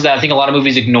nuances that I think a lot of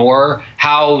movies ignore,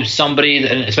 how somebody,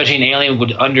 especially an alien,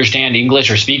 would understand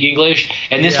English or speak English.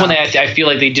 And this one, I feel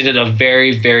like they did it a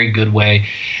very, very good way.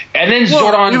 And then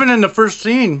Zordon... Even in the first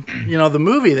scene, you know, the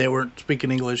movie, they weren't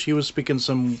speaking English. He was speaking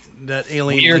that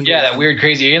alien weird, English. yeah, that weird,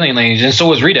 crazy alien language. And so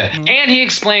was Rita. Mm-hmm. And he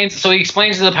explains to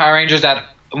the Power Rangers that,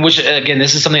 which, again,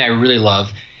 this is something I really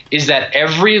love, is that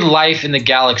every life in the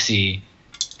galaxy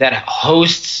that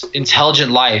hosts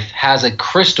intelligent life has a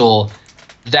crystal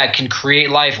that can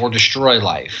create life or destroy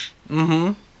life.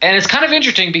 Mm-hmm. And it's kind of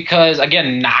interesting because,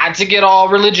 again, not to get all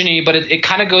religion-y, but it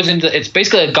kind of goes into – it's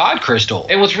basically a God crystal.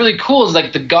 And what's really cool is,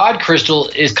 like, the God crystal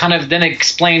is kind of – then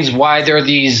explains why there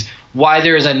is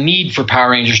a need for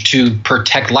Power Rangers to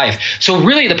protect life. So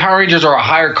really the Power Rangers are a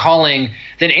higher calling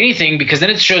than anything, because then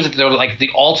it shows that they're like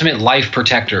the ultimate life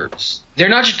protectors. They're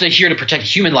not just here to protect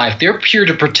human life. They're here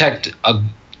to protect a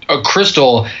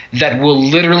crystal that will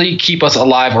literally keep us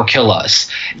alive or kill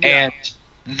us. Yeah.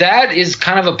 And that is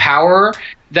kind of a power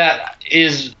that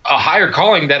is a higher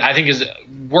calling that I think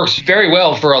works very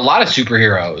well for a lot of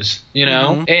superheroes, you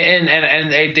know. Mm-hmm.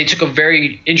 And they took a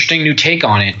very interesting new take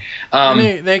on it.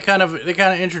 They kind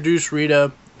of introduced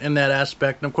Rita in that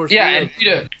aspect, and of course, Rita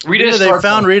they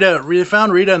found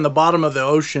Rita in the bottom of the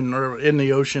ocean, or in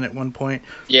the ocean at one point.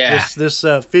 Yeah, this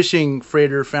fishing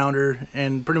freighter found her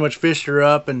and pretty much fished her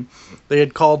up, and they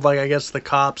had called, like, I guess the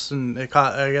cops, and a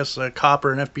cop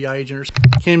or an FBI agent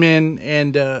came in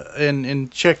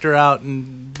and checked her out,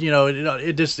 and you know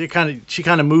she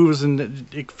kind of moves and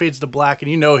it fades to black,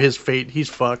 and you know his fate, he's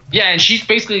fucked. Yeah, and she's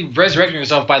basically resurrecting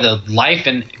herself by the life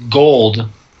and gold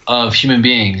of human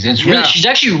beings. And it's really, she's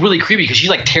actually really creepy because she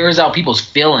like tears out people's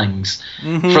fillings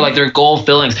for like their gold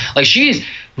fillings. Like she's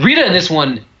Rita in this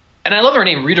one, and I love her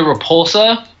name, Rita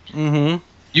Repulsa. Mm-hmm.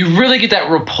 You really get that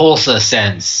Repulsa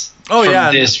sense from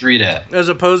this Rita, as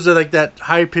opposed to like that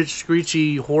high pitched,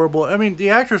 screechy, horrible. I mean, the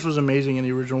actress was amazing in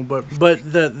the original, but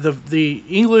the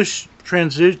English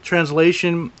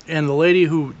translation and the lady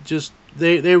who just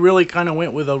they really kind of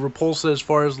went with a Repulsa as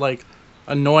far as like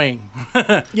annoying.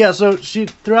 Yeah, so she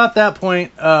throughout that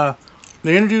point,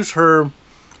 they introduce her.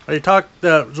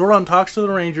 Zordon talks to the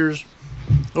Rangers.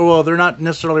 Well, they're not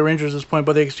necessarily Rangers at this point,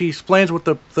 but he explains what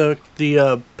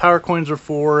the power coins are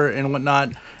for and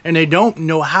whatnot, and they don't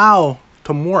know how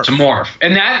to morph.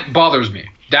 And that bothers me.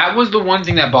 That was the one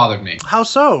thing that bothered me. How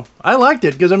so? I liked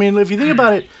it because, I mean, if you think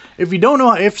about it, if you don't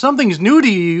know, if something's new to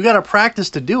you, you got to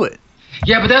practice to do it.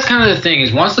 Yeah, but that's kind of the thing,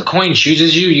 is once the coin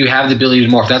chooses you, you have the ability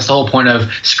to morph. That's the whole point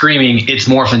of screaming, "It's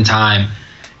morphin' time,"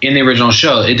 in the original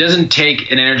show. It doesn't take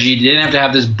an energy. They didn't have to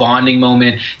have this bonding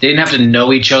moment. They didn't have to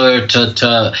know each other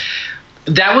to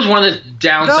that was one of the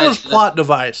downsides. That was plot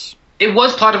device. It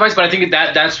was plot device, but I think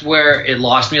that's where it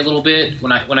lost me a little bit.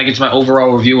 When I get to my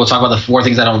overall review, we'll talk about the 4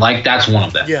 things I don't like. That's one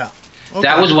of them. Yeah. Okay.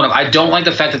 That was one of. I don't like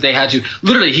the fact that they had to.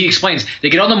 Literally, he explains they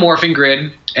get on the morphing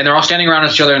grid and they're all standing around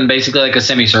each other in basically like a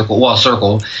semicircle, well, a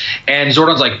circle. And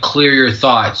Zordon's like, "Clear your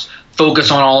thoughts. Focus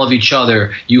on all of each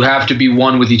other. You have to be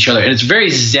one with each other." And it's very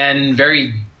zen,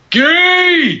 very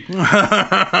gay. And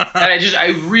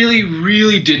I really,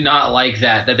 really did not like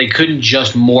that they couldn't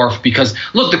just morph, because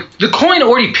look, the coin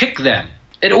already picked them.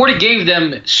 It already gave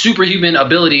them superhuman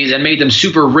abilities and made them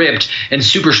super ripped and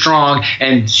super strong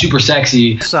and super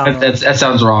sexy. That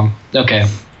sounds wrong. Okay.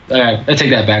 All right. I take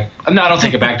that back. No, I don't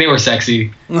take it back. They were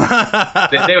sexy. they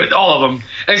were, all of them.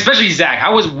 Especially Zach.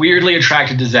 I was weirdly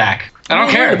attracted to Zach. I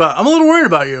don't care. I'm a little worried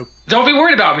about you. Don't be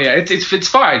worried about me. It's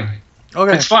fine.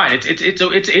 Okay. It's fine.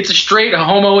 It's a straight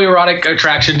homoerotic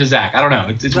attraction to Zach. I don't know.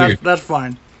 It's weird. That's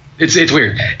fine. It's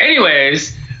weird.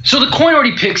 Anyways, so the coin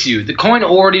already picks you. The coin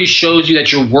already shows you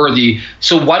that you're worthy.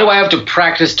 So why do I have to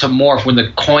practice to morph when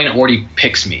the coin already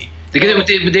picks me? Because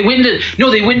they went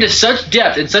into such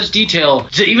depth and such detail,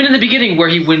 even in the beginning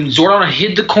when Zordon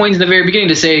hid the coins in the very beginning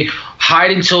to say,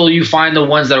 hide until you find the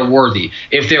ones that are worthy.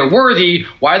 If they're worthy,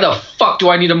 why the fuck do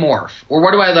I need to morph? Or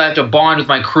why do I have to bond with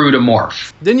my crew to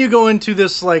morph? Then you go into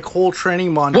this like whole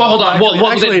training montage. Well, hold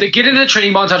on. They get into the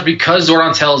training montage because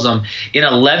Zordon tells them in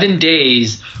 11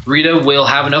 days, Rita will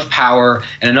have enough power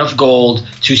and enough gold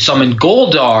to summon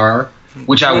Goldar,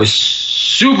 which I was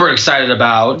super excited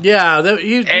about. Yeah,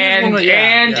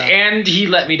 and he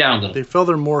let me down a little. They fail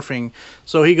their morphing,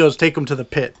 so he goes, take them to the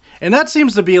pit. And that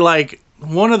seems to be like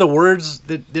one of the words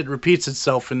that repeats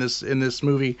itself in this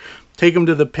movie. Take them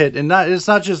to the pit, and it's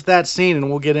not just that scene, and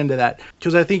we'll get into that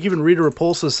because I think even Rita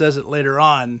Repulsa says it later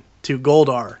on to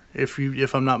Goldar,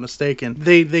 if I'm not mistaken.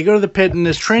 They go to the pit, and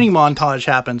this training montage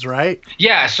happens, right?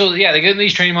 Yeah, so they get in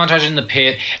these training montages in the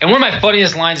pit, and one of my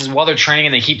funniest lines is while they're training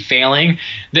and they keep failing,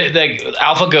 the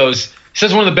Alpha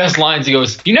says one of the best lines. He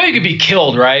goes, "You know you could be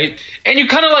killed, right?" And you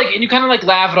kind of like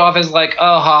laugh it off as like,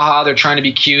 oh, haha, they're trying to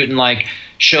be cute and like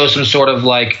show some sort of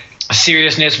like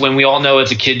seriousness when we all know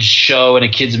it's a kid's show and a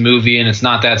kid's movie and it's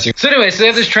not that serious. So anyway, so they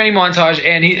have this training montage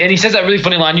and he says that really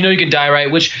funny line, "You know you can die, right?"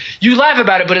 Which you laugh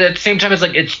about it, but at the same time it's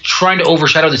like it's trying to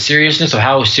overshadow the seriousness of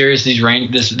how serious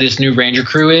this new Ranger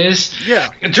crew is. Yeah.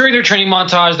 And during their training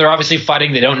montage, they're obviously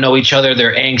fighting. They don't know each other.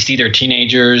 They're angsty. They're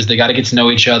teenagers. They got to get to know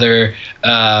each other.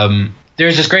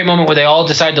 There's this great moment where they all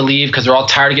decide to leave because they're all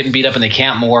tired of getting beat up and they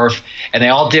can't morph, and they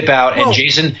all dip out. And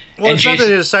Jason. Well, it's not that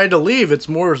they decide to leave. It's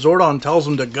more Zordon tells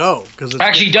them to go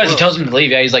actually he does. He tells them to leave.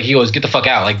 Yeah, he goes, "Get the fuck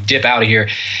out! Like dip out of here."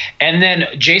 And then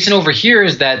Jason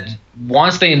overhears that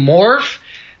once they morph,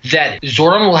 that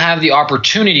Zordon will have the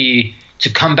opportunity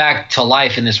to come back to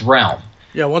life in this realm.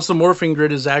 Yeah, once the morphing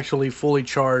grid is actually fully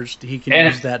charged, he can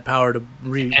use that power to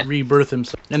rebirth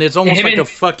himself. And it's almost like a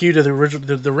fuck you to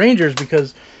the Rangers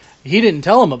because he didn't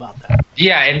tell him about that.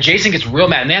 Yeah, and Jason gets real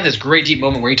mad. And they have this great deep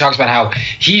moment where he talks about how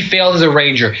he failed as a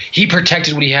Ranger. He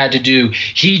protected what he had to do.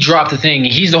 He dropped the thing.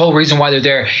 He's the whole reason why they're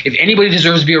there. If anybody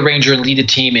deserves to be a Ranger and lead a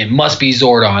team, it must be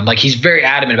Zordon. Like, he's very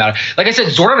adamant about it. Like I said,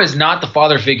 Zordon is not the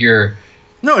father figure.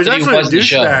 No, he's actually a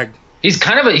douchebag. He's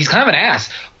kind of an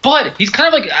ass. But he's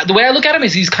kind of like, the way I look at him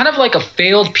is he's kind of like a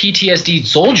failed PTSD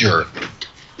soldier.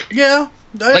 Yeah.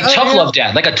 Tough love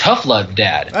dad. Like a tough love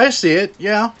dad. I see it,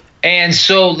 yeah. And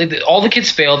so all the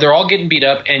kids fail. They're all getting beat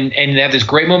up, and they have this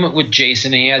great moment with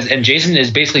Jason. And Jason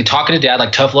is basically talking to Dad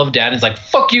like tough love dad. And he's like,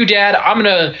 "Fuck you, Dad. I'm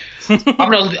gonna.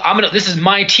 This is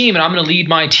my team, and I'm gonna lead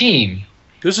my team.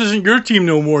 This isn't your team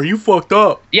no more. You fucked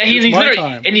up. Yeah, he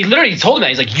literally told him that.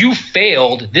 He's like, "You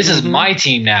failed. This is my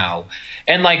team now,"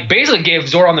 and like basically gave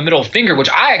Zordon the middle finger,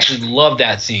 which I actually loved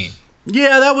that scene.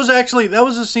 Yeah, that was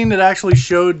a scene that actually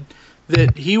showed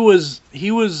that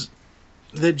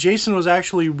that Jason was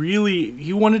actually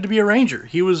he wanted to be a Ranger.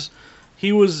 He was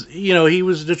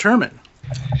determined.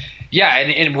 Yeah,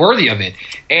 and worthy of it.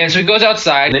 And so he goes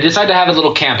outside, and they decide to have a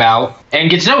little camp out and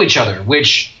get to know each other,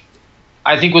 which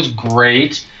I think was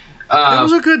great.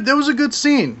 That was a good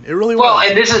scene. It really was. Well,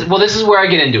 and this is where I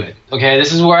get into it. Okay,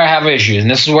 this is where I have issues,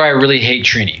 and this is where I really hate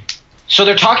Trini. So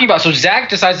they're talking about. So Zach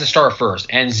decides to start first,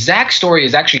 and Zach's story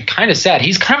is actually kind of sad.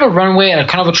 He's kind of a runaway and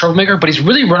kind of a troublemaker, but he's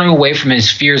really running away from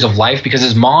his fears of life because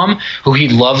his mom, who he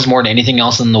loves more than anything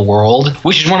else in the world,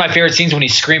 which is one of my favorite scenes when he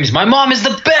screams, "My mom is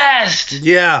the best!"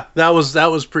 Yeah, that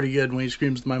was pretty good when he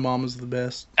screams, "My mom is the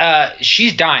best."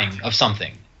 She's dying of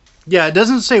something. Yeah, it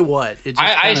doesn't say what. It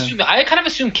just I kind of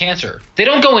assume cancer. They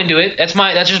don't go into it. That's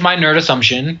just my nerd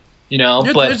assumption. You know,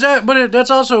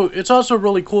 that's also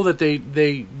really cool that they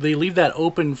leave that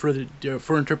open for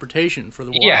interpretation for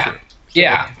the watcher.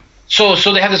 Yeah. So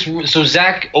they have this. So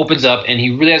Zach opens up and he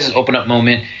really has this open up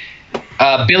moment.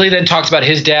 Billy then talks about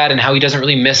his dad and how he doesn't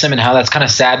really miss him and how that's kind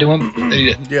of sad to him.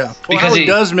 Yeah, because he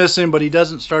does miss him, but he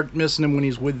doesn't start missing him when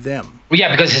he's with them. Well,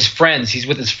 yeah, because he's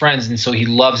with his friends, and so he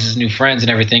loves his new friends and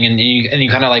everything, and you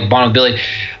kind of like bond with Billy.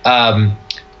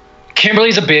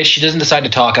 Kimberly's a bitch. She doesn't decide to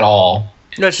talk at all.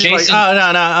 No, she's Jason,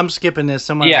 like, no, I'm skipping this.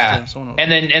 And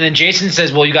then Jason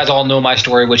says, "Well, you guys all know my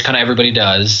story," which kind of everybody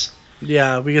does.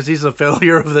 Yeah, because he's the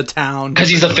failure of the town. Because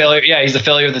he's the failure. Yeah, he's the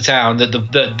failure of the town.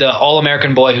 The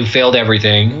all-American boy who failed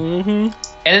everything. Mm-hmm.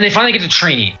 And then they finally get to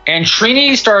Trini, and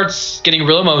Trini starts getting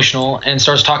real emotional and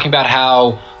starts talking about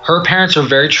how her parents are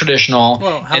very traditional.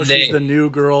 Well, how she's the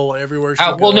new girl everywhere she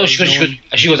goes. Well, no,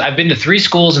 she goes, "I've been to 3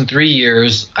 schools in 3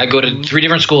 years. I go to 3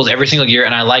 different schools every single year,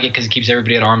 and I like it because it keeps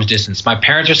everybody at arm's distance. My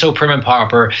parents are so prim and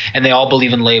proper, and they all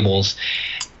believe in labels."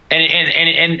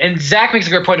 And Zach makes a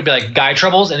great point to be like, "Guy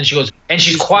troubles," and then she goes, and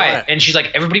she's quiet, and she's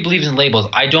like, "Everybody believes in labels.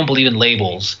 I don't believe in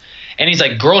labels." And he's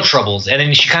like, "Girl troubles," and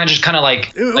then she kind of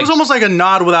like it was almost like a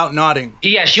nod without nodding.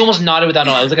 Yeah, she almost nodded without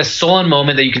nodding. It was like a sullen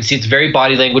moment that you can see. It's very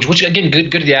body language, which again,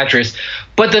 good to the actress.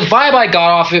 But the vibe I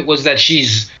got off it was that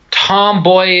she's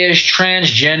tomboyish,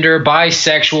 transgender,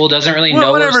 bisexual, doesn't really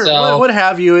know herself. What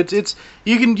have you? It's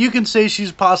you can say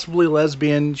she's possibly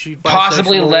lesbian. She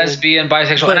possibly lesbian,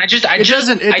 bisexual,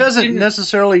 and it doesn't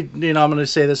necessarily. I'm going to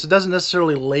say this. It doesn't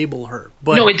necessarily label her.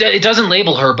 But no, it doesn't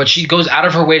label her, but she goes out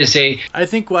of her way to say. I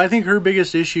think her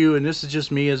biggest issue, and this is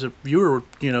just me as a viewer,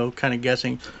 kind of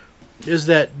guessing, is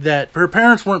that her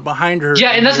parents weren't behind her.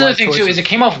 Yeah, and that's another thing too. Is it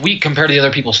came off weak compared to the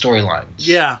other people's storylines.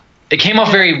 Yeah. It came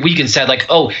off very weak and said, like,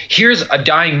 oh, here's a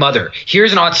dying mother.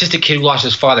 Here's an autistic kid who lost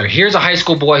his father. Here's a high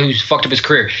school boy who's fucked up his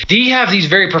career. You have these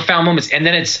very profound moments, and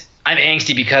then I'm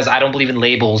angsty because I don't believe in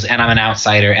labels, and I'm an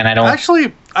outsider, and I don't. Actually,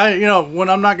 when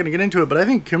I'm not going to get into it, but I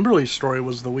think Kimberly's story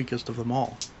was the weakest of them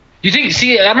all. You think?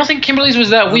 See, I don't think Kimberly's was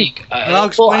that weak. And I'll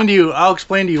explain to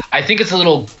you. I think it's a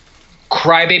little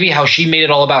crybaby how she made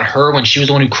it all about her when she was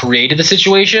the one who created the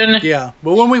situation. Yeah,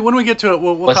 but when we get to it,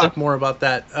 we'll talk more about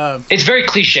that. It's very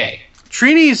cliche.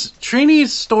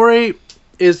 Trini's story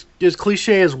is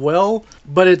cliche as well,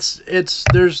 but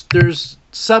there's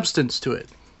substance to it.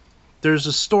 There's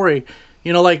a story,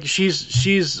 like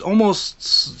she's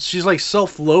like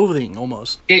self-loathing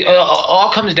almost. It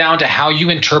all comes down to how you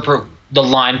interpret the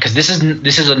line, because this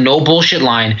is a no bullshit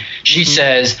line. She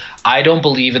says, I don't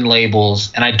believe in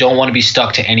labels, and I don't want to be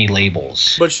stuck to any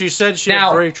labels. But she said she has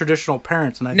very traditional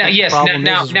parents, and now here's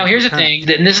the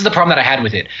thing, and this is the problem that I had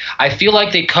with it. I feel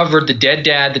like they covered the dead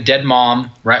dad, the dead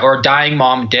mom, right, or dying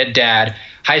mom, dead dad,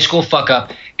 high school fuck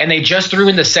up, and they just threw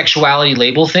in the sexuality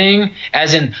label thing,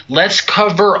 as in let's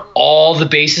cover all the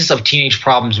basis of teenage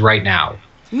problems right now.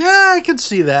 Yeah, I could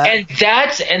see that.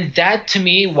 And that to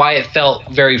me, why it felt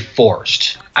very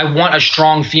forced. I want a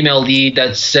strong female lead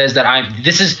that says that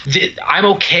I'm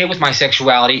okay with my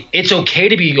sexuality. It's okay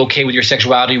to be okay with your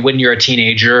sexuality when you're a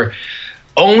teenager.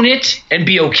 Own it and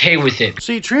be okay with it.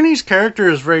 See, Trini's character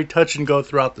is very touch and go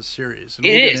throughout the series. It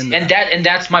is, and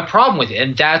that's my problem with it,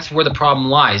 and that's where the problem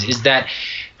lies. Is that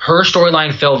her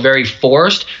storyline felt very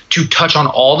forced to touch on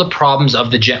all the problems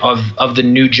of the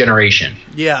new generation.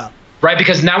 Yeah. Right,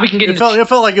 because now we can get it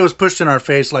felt like it was pushed in our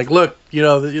face, like, look,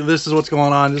 this is what's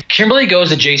going on. Kimberly goes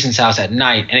to Jason's house at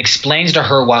night and explains to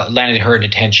her what landed her in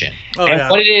detention.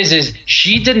 What it is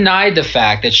she denied the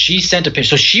fact that she sent a picture.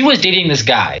 So she was dating this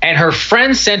guy, and her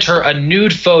friend sent her a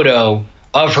nude photo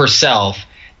of herself,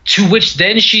 to which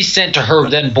then she sent to her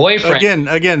then boyfriend.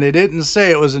 Again, they didn't say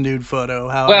it was a nude photo.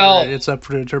 However, it's up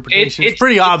for interpretation. It's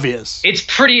pretty obvious. It's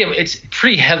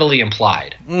pretty heavily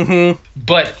implied. Mm-hmm.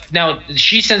 But now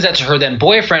she sends that to her then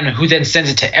boyfriend, who then sends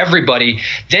it to everybody.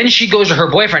 Then she goes to her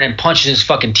boyfriend and punches his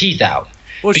fucking teeth out.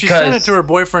 Well, she sent it to her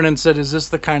boyfriend and said, "Is this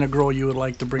the kind of girl you would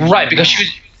like to bring?" Right, because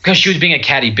she was being a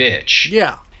catty bitch.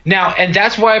 Yeah. Now, and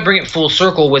that's why I bring it full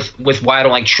circle with why I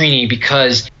don't like Trini,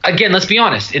 because, again, let's be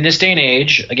honest. In this day and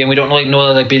age, again, we don't really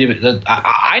know,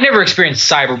 I never experienced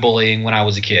cyberbullying when I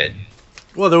was a kid.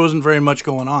 Well, there wasn't very much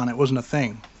going on. It wasn't a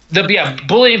thing.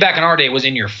 Bullying back in our day was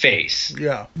in your face.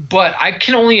 Yeah. But I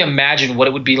can only imagine what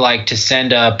it would be like to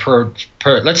send a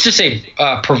let's just say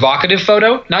provocative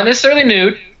photo, not necessarily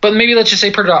nude, but maybe let's just say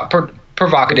provocative.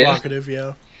 Provocative,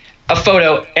 yeah. A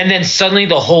photo, and then suddenly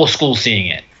the whole school seeing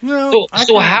it. No,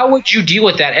 so how would you deal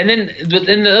with that? And then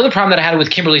the other problem that I had with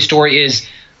Kimberly's story is,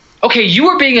 okay, you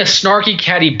were being a snarky,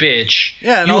 catty bitch.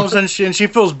 Yeah, and all of a sudden she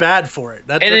feels bad for it.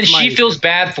 She feels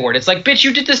bad for it. It's like, bitch,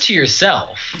 you did this to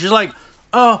yourself. She's like,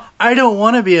 oh, I don't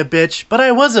want to be a bitch, but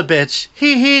I was a bitch.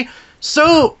 He.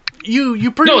 So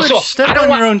you pretty much stepped on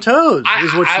your own toes,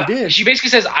 is what she did. She basically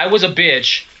says, I was a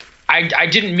bitch. I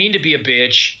didn't mean to be a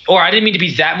bitch, or I didn't mean to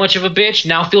be that much of a bitch.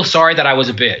 Now feel sorry that I was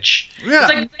a bitch. Yeah.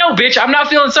 It's like, no, bitch, I'm not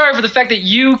feeling sorry for the fact that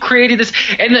you created this.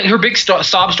 And her big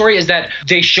sob story is that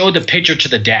they showed the picture to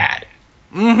the dad.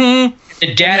 Mm-hmm.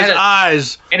 The dad has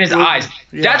eyes. And his eyes.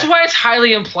 Yeah. That's why it's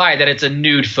highly implied that it's a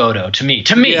nude photo to me.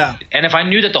 Yeah. And if I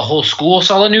knew that the whole school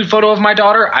saw a nude photo of my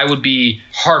daughter, I would be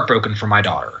heartbroken for my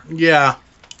daughter. Yeah.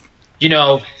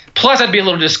 Plus, I'd be a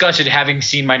little disgusted having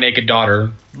seen my naked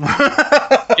daughter.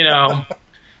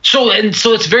 So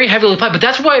it's very heavily applied. But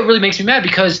that's why it really makes me mad,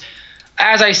 because,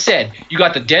 as I said, you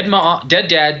got the dead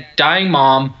dad, dying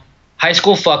mom, high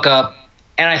school fuck up,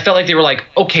 and I felt like they were like,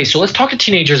 okay, so let's talk to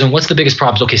teenagers and what's the biggest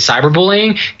problems? Okay,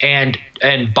 cyberbullying and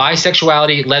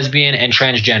bisexuality, lesbian, and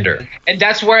transgender. And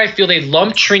that's where I feel they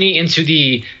lumped Trini into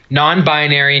the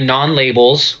non-binary,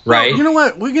 non-labels, right? Well, you know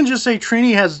what? We can just say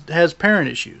Trini has parent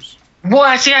issues. Well,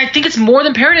 I think it's more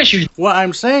than parent issues. What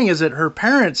I'm saying is that her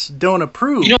parents don't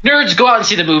approve. Nerds, go out and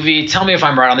see the movie. Tell me if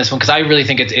I'm right on this one, because I really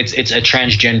think it's a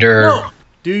transgender. No.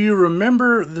 Do you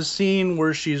remember the scene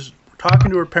where she's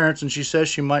talking to her parents and she says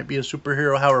she might be a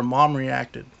superhero? How her mom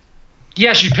reacted?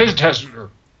 Yeah, she piss tested her.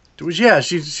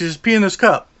 She's peeing this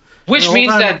cup. Which The whole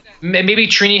means time- that maybe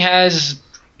Trini has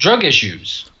drug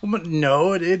issues. But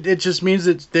no, it just means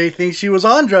that they think she was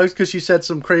on drugs because she said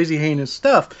some crazy heinous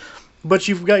stuff. But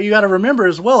you got to remember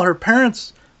as well, her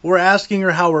parents were asking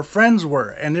her how her friends were,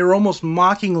 and they were almost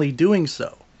mockingly doing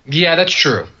so. Yeah, that's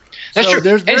true. That's So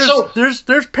true.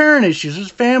 There's parent issues, there's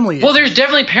family issues. Well, there's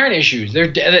definitely parent issues.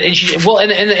 And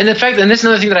the fact, and this is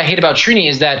another thing that I hate about Trini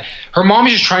is that her mom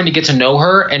is just trying to get to know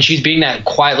her, and she's being that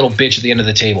quiet little bitch at the end of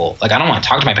the table. Like, I don't want to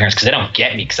talk to my parents because they don't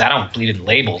get me because I don't believe in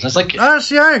labels. And it's like,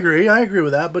 See, I agree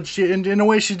with that. But she, in a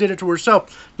way, she did it to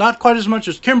herself. Not quite as much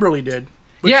as Kimberly did.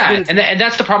 But she yeah, did it and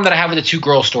that's the problem that I have with the two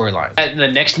girl storyline. In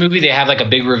the next movie, they have like a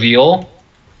big reveal,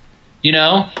 you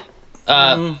know.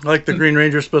 like the Green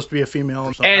Ranger's supposed to be a female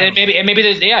or something. And maybe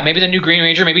the new Green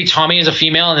Ranger, maybe Tommy is a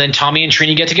female, and then Tommy and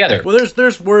Trini get together. Well,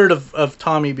 there's word of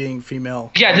Tommy being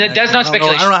female. Yeah, that's not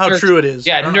speculation. I don't know how true it is.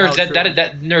 Yeah, nerds,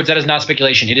 that is not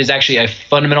speculation. It is actually a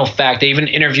fundamental fact. They even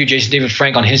interviewed Jason David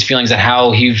Frank on his feelings on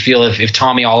how he would feel if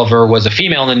Tommy Oliver was a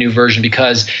female in the new version,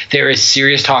 because there is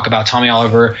serious talk about Tommy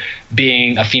Oliver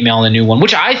being a female in the new one,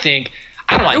 which I think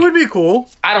I don't like. It would be cool.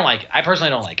 I don't like it. I personally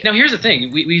don't like it. Now, here's the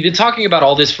thing. We've been talking about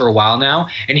all this for a while now,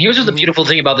 and here's what the beautiful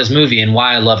thing about this movie and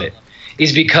why I love it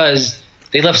is because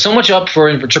they left so much up for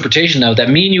interpretation, though, that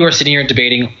me and you are sitting here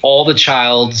debating all the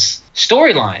child's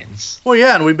storylines. Well,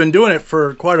 yeah, and we've been doing it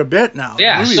for quite a bit now.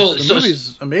 Yeah, the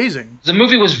movie's amazing. The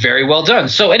movie was very well done.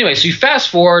 So anyway, so you fast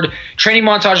forward, training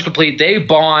montage complete, they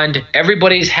bond,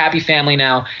 everybody's happy family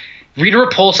now. Rita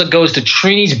Repulsa goes to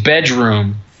Trini's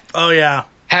bedroom, Oh, yeah.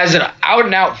 has an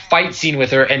out-and-out fight scene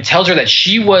with her, and tells her that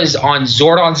she was on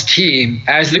Zordon's team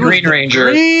as the Green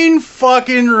Ranger. Green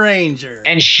fucking Ranger.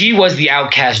 And she was the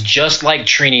outcast, just like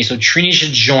Trini. So Trini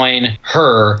should join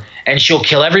her, and she'll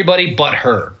kill everybody but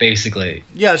her, basically.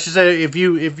 Yeah, she said if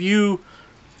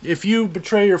you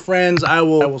betray your friends, I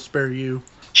will spare you.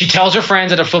 She tells her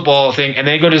friends at a football thing, and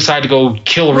they go decide to go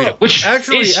kill Rita. Which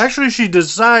actually, she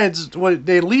decides. What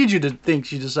they lead you to think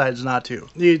she decides not to.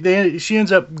 She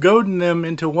ends up goading them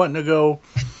into wanting to go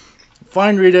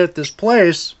find Rita at this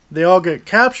place. They all get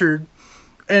captured,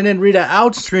 and then Rita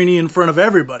outs Trini in front of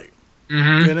everybody.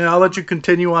 Mm-hmm. And then I'll let you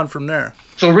continue on from there.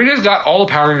 So Rita's got all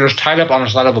the Power Rangers tied up on the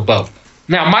side of a boat.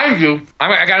 Now, mind you,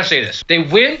 I gotta say this: they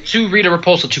went to Rita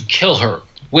Repulsa to kill her,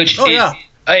 which is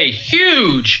a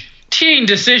huge teen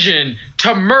decision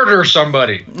to murder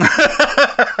somebody.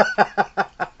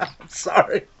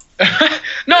 Sorry.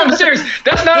 No, I'm serious.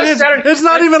 That's not a Saturday. It's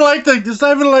not even like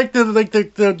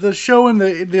the show in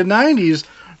the 90s.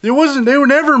 They were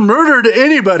never murdered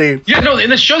anybody. Yeah, no,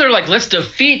 in the show they're like, let's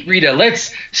defeat Rita.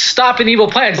 Let's stop an evil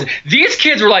plans. These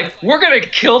kids were like, we're going to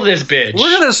kill this bitch.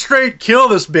 We're going to straight kill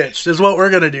this bitch is what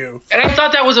we're going to do. And I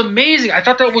thought that was amazing. I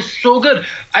thought that was so good.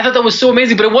 I thought that was so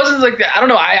amazing, but it wasn't like, I don't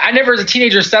know, I never as a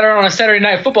teenager sat around on a Saturday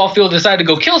night football field and decided to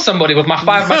go kill somebody with my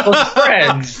closest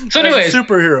friends. So anyways. As a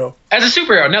superhero. As a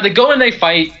superhero. Now they go and they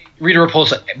fight Rita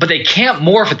Repulsa, but they can't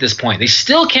morph at this point. They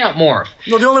still can't morph.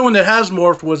 No, the only one that has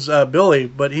morphed was Billy,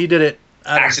 but he did it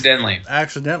accidentally.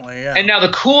 Accidentally, yeah. And now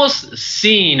the coolest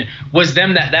scene was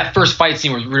them that first fight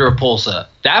scene with Rita Repulsa.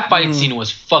 That fight scene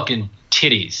was fucking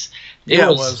titties. It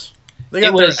was. They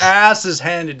got their asses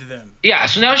handed to them. Yeah,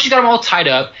 so now she's got them all tied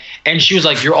up, and she was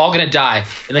like, you're all going to die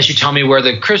unless you tell me where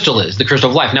the crystal is, the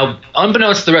crystal of life. Now,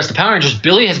 unbeknownst to the rest of the Power Rangers,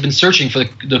 Billy has been searching for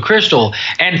the crystal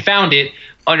and found it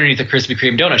underneath the Krispy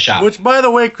Kreme donut shop. Which, by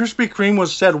the way, Krispy Kreme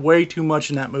was said way too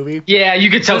much in that movie. Yeah, you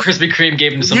could tell Krispy Kreme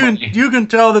gave him some money. You can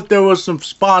tell that there was some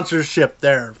sponsorship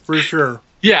there, for sure.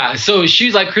 Yeah, so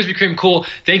she's like, Krispy Kreme, cool.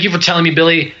 Thank you for telling me,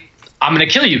 Billy. I'm going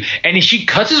to kill you. And she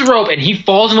cuts his rope, and he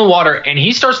falls in the water, and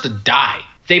he starts to die.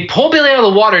 They pull Billy out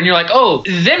of the water, and you're like, oh,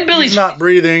 then Billy's not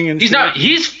breathing. And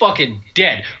he's fucking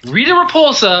dead. Rita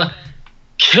Repulsa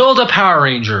killed a Power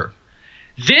Ranger.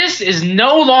 This is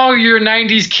no longer your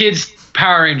 90s kids'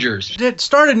 Power Rangers. It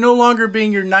started no longer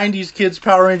being your 90s kids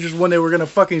Power Rangers when they were going to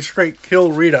fucking straight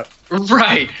kill Rita.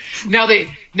 Right. Now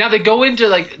they go into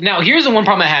now here's the one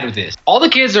problem I had with this. All the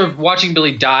kids are watching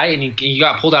Billy die and he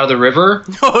got pulled out of the river.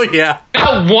 Oh yeah.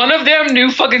 Not one of them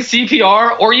knew fucking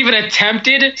CPR or even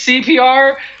attempted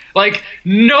CPR. Like,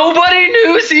 nobody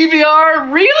knew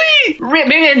CPR? Really?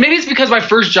 Maybe it's because my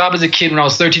first job as a kid when I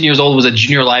was 13 years old was a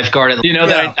junior lifeguard.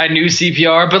 That I knew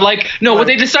CPR. But, no, what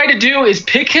they decided to do is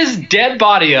pick his dead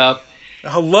body up.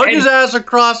 Lug his ass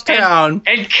across town.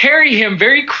 And carry him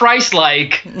very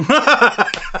Christ-like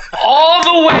all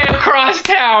the way across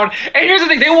town. And here's the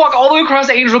thing. They walk all the way across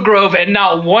Angel Grove and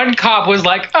not one cop was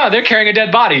like, oh, they're carrying a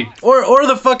dead body. Or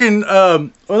the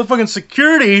fucking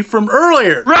security from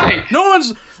earlier. Right.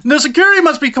 The security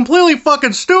must be completely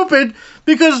fucking stupid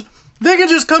because They can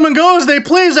just come and go as they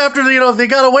please after they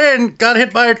got away and got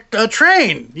hit by a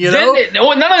train. None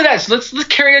of that. So let's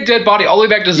carry a dead body all the way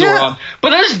back to Zordon, Yeah.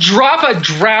 but let's drop a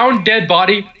drowned dead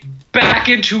body back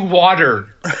into water.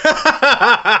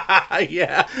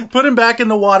 Yeah, put him back in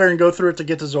the water and go through it to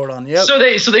get to Zordon. Yep.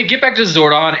 So they get back to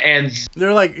Zordon, and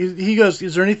They're like, he goes,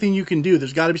 "Is there anything you can do?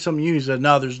 There's got to be something you." He said,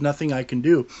 "No, there's nothing I can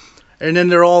do." And then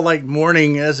they're all like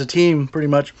mourning as a team, pretty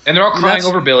much. they're all crying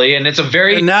over Billy, and it's a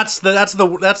very And that's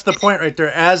the point right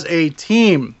there. As a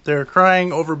team, they're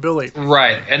crying over Billy.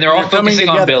 right, and they're all They're coming focusing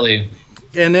on together. Billy.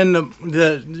 And then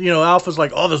the Alpha's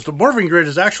like, "Oh, the morphing grid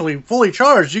is actually fully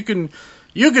charged. You can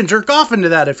jerk off into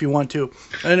that if you want to."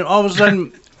 And all of a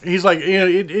sudden, he's like,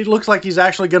 it looks like he's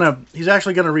actually gonna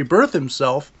rebirth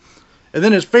himself. And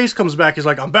then his face comes back. He's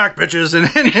like, "I'm back, bitches!" And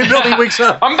Billy wakes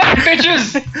up. I'm back,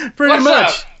 bitches. Pretty What's much.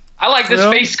 up? I like this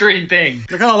face screen thing.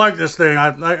 I kind of like this thing.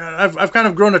 I've kind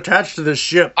of grown attached to this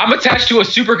ship. I'm attached to a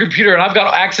supercomputer, and I've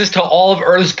got access to all of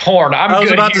Earth's porn. I was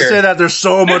good about here. to say that there's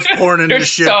so much porn in There's this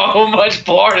ship. so much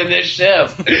porn in this ship.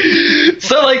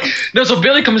 So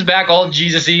Billy comes back all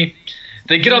Jesus-y.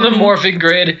 They get on the morphing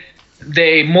grid.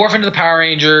 They morph into the Power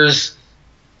Rangers,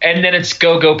 and then it's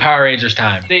go Power Rangers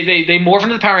time. They morph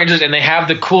into the Power Rangers, and they have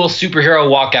the cool superhero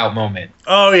walkout moment.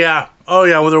 Oh yeah,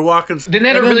 where they're walking. Then they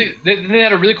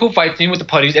had a really cool fight scene with the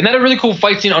putties, and then a really cool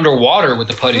fight scene underwater with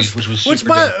the putties, which was super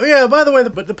dope. By the way,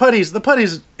 the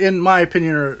putties, in my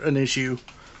opinion, are an issue.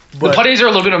 The putties are a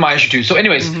little bit of my issue too. So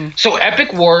anyways, so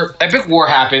Epic War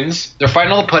happens. They're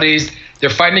fighting all the putties. They're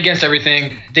fighting against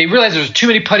everything. They realize there's too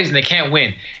many putties and they can't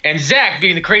win. And Zack,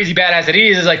 being the crazy badass that he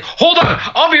is like, "Hold on,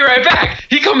 I'll be right back."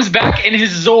 He comes back in his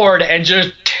Zord and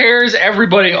just tears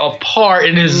everybody apart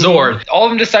in his Zord. All of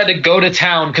them decide to go to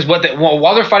town because while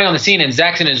they're fighting on the scene and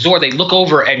Zack's in his Zord, they look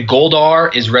over and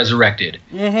Goldar is resurrected.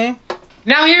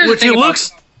 Now here's the Which thing he about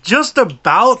looks just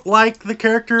about like the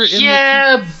character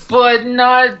in but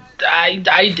not.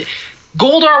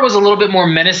 Goldar was a little bit more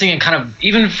menacing and kind of,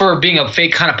 even for being a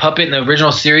fake kind of puppet in the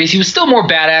original series, he was still more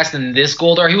badass than this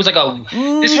Goldar. He was like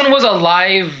this one was a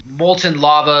live molten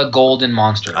lava golden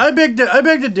monster. I beg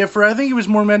to differ. I think he was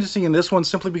more menacing in this one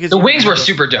simply because The wings were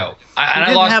super dope. He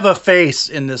didn't have a face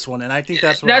in this one, and I think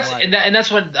that's what I like. And that's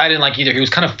what I didn't like either. He was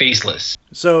kind of faceless.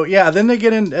 So yeah, then they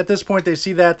get in. At this point, they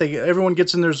see that everyone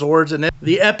gets in their Zords, and then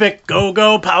the epic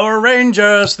 "Go Power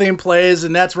Rangers" theme plays,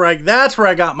 and that's where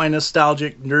I got my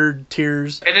nostalgic nerd tears.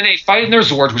 And then they fight in their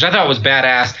Zords, which I thought was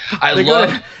badass.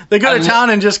 They go to town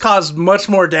and just cause much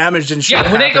more damage than shit.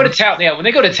 Yeah, when they go to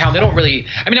town, they don't really.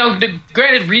 I mean,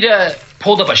 granted, Rita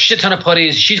pulled up a shit ton of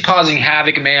putties. She's causing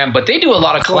havoc, man, but they do a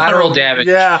lot of collateral damage.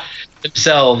 Yeah.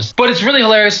 Themselves, but it's really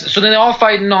hilarious. So then they all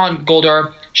fighting on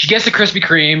Goldar. She gets the Krispy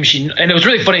Kreme. And it was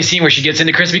really funny scene where she gets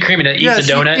into Krispy Kreme and then eats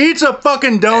a donut. She eats a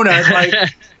fucking donut,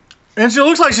 and she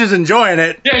looks like she's enjoying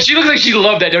it. Yeah, she looks like she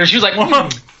loved that donut. She was like,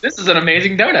 "This is an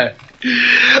amazing donut."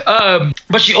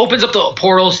 But she opens up the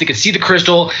portal so they can see the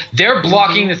crystal. They're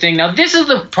blocking the thing. Now this is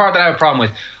the part that I have a problem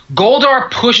with.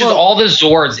 Goldar pushes all the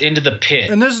Zords into the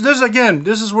pit. And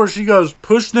this is where she goes,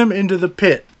 push them into the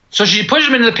pit. So she pushes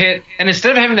them into the pit, and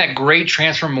instead of having that great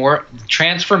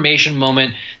transformation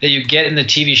moment that you get in the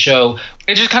TV show,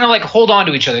 it's just kind of like hold on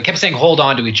to each other. They kept saying hold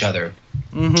on to each other.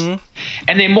 Mm-hmm.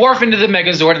 And they morph into the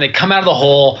Megazord, and they come out of the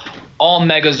hole all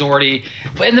Megazordy.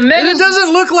 And it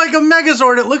doesn't look like a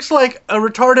Megazord. It looks like a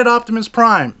retarded Optimus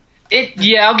Prime.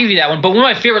 Yeah, I'll give you that one. But one of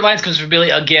my favorite lines comes from Billy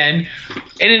again.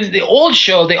 And in the old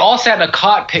show, they all sat in a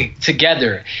cockpit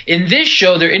together. In this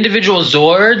show, they're individual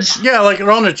Zords. Yeah, like they're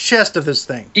on the chest of this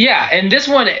thing. Yeah, and this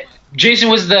one, Jason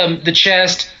was the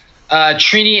chest.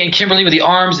 Trini and Kimberly with the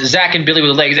arms, Zack and Billy with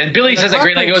the legs. And Billy says that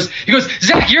great line. He goes,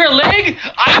 "Zack, you're a leg?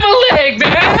 I'm a leg,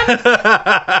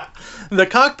 man!" The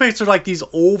cockpits are like these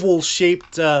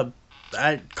oval-shaped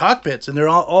cockpits, and they're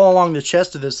all along the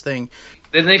chest of this thing.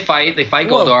 Then they fight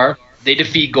Goldar. They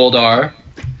defeat Goldar.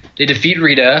 They defeat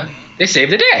Rita. They save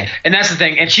the day. And that's the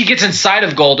thing. And she gets inside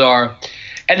of Goldar.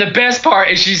 And the best part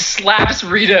is she slaps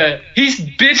Rita. He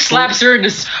bitch slaps her.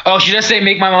 She does say,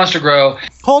 "Make my monster grow."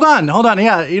 Hold on.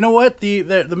 Yeah, you know what? The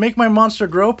 "Make my monster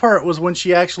grow" part was when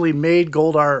she actually made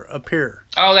Goldar appear.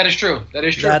 Oh, that is true.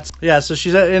 So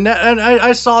she's and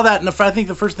I saw that, and I think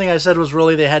the first thing I said was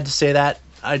really they had to say that.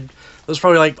 It was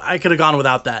probably like I could have gone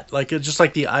without that. Like it's just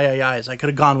like the IIIs. I could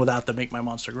have gone without the "Make my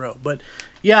monster grow." But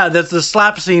yeah, the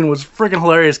slap scene was freaking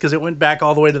hilarious because it went back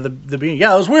all the way to the beginning.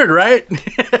 Yeah, it was weird, right?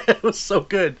 It was so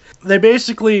good.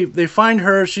 They find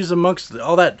her. She's amongst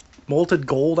all that molten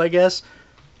gold, I guess,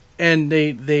 and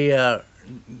they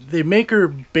make her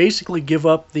basically give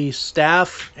up the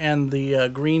staff and the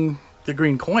green the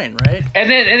green coin, right? And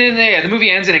then the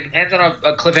movie ends, and it ends on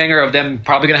a cliffhanger of them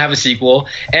probably gonna have a sequel.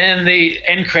 And the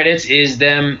end credits is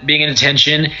them being in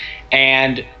detention,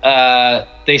 and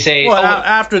they say,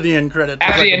 after the end credits,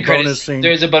 after the end credits,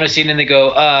 there's a bonus scene, and they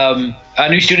go, a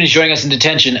new student is joining us in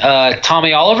detention,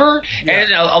 Tommy Oliver,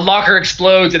 and a locker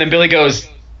explodes, and then Billy goes,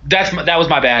 that was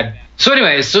my bad. So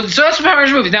anyways, so that's the Power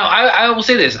Rangers movies. Now I will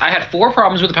say this: I had 4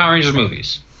 problems with the Power Rangers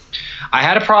movies. I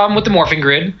had a problem with the morphing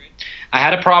grid. I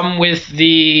had a problem with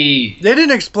the... They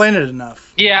didn't explain it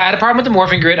enough. Yeah, I had a problem with the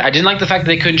morphing grid. I didn't like the fact that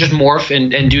they couldn't just morph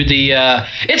and do the...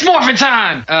 it's morphin'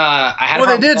 time!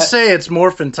 They did say it's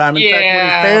morphin' time. In fact, when he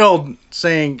failed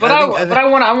saying... But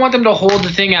I want them to hold the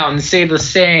thing out and say the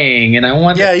saying, and I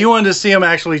want... Yeah, you wanted to see them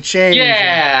actually change.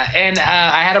 Yeah, and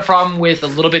I had a problem with a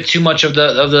little bit too much of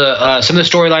the some of the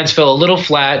storylines fell a little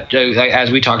flat, as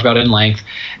we talked about in length.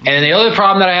 And the other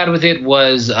problem that I had with it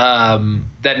was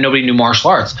that nobody knew martial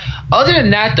arts. Other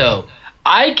than that, though,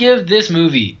 I give this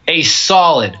movie a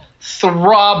solid,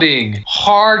 throbbing,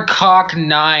 hard cock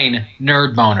 9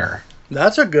 nerd boner.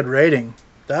 That's a good rating.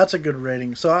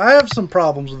 So I have some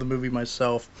problems with the movie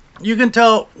myself. You can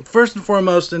tell, first and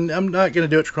foremost, and I'm not going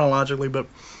to do it chronologically, but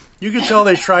you can tell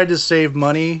they tried to save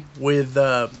money with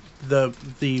the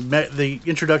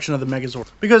introduction of the Megazord,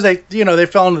 because they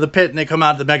fell into the pit and they come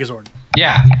out of the Megazord.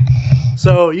 Yeah.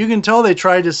 So you can tell they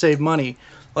tried to save money.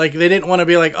 Like, they didn't want to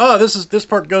be like, oh, this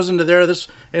part goes into there,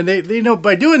 and they know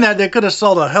by doing that they could have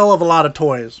sold a hell of a lot of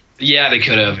toys. Yeah, they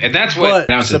could have, and that's what.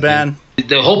 But, Saban,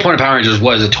 the whole point of Power Rangers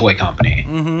was a toy company.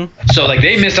 Mm-hmm. So like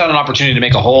they missed out on an opportunity to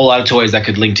make a whole lot of toys that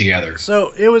could link together.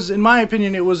 So it was, in my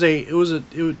opinion,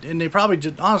 and they probably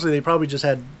just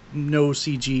had no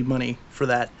CG money for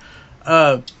that.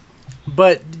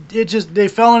 But they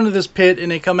fell into this pit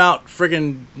and they come out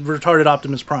friggin' retarded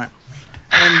Optimus Prime.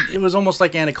 And it was almost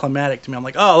like anticlimactic to me. I'm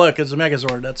like, oh, look, it's a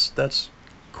Megazord. That's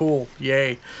cool.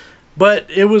 Yay.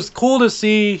 But it was cool to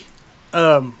see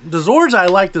the Zords. I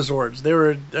like the Zords. They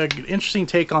were an interesting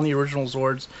take on the original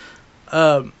Zords.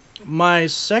 My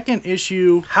second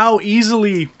issue, how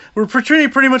easily Trinity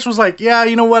pretty much was like, yeah,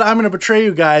 you know what, I'm going to betray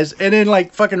you guys. And then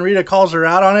like fucking Rita calls her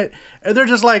out on it. And they're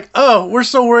just like, oh, we're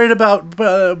so worried about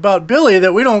Billy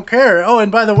that we don't care. Oh,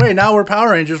 and by the way, now we're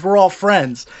Power Rangers. We're all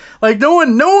friends. Like no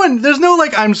one, there's no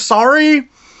like, I'm sorry.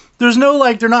 There's no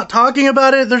like, they're not talking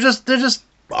about it. They're just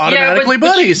automatically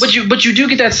buddies. But you do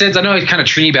get that sense. I know it's kind of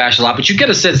Trini bashed a lot, but you get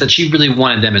a sense that she really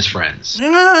wanted them as friends.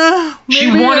 Yeah,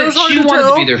 she wanted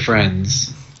to be their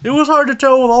friends. It was hard to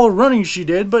tell with all the running she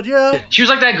did, but yeah. She was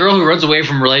like that girl who runs away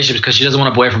from relationships because she doesn't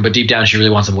want a boyfriend, but deep down she really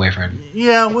wants a boyfriend.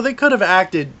 Yeah, well, they could have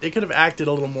acted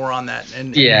a little more on that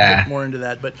and get more into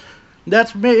that. But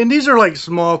and these are like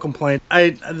small complaints.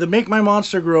 The Make My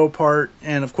Monster Grow part,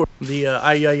 and of course the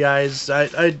ay-yi-yis.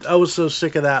 I was so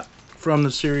sick of that from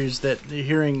the series that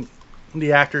hearing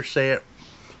the actor say it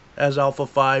as Alpha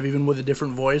 5, even with a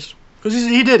different voice. Because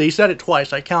he said it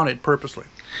twice. I counted purposely.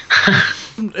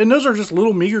 And those are just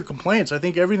little meager complaints. I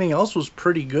think everything else was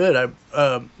pretty good.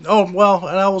 And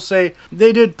I will say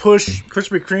they did push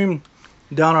Krispy Kreme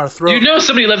down our throat. You know,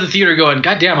 somebody left the theater going,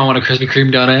 "God damn, I want a Krispy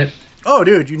Kreme donut." Oh,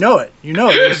 dude, you know it.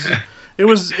 It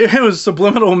was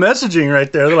subliminal messaging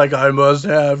right there. They're like, I must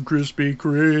have Krispy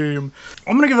Kreme.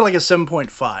 I'm gonna give it like a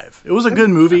 7.5. It was a good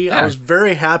movie. I was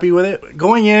very happy with it.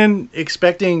 Going in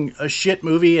expecting a shit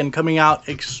movie and coming out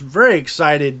very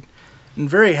excited and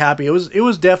very happy. It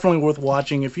was definitely worth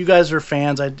watching. If you guys are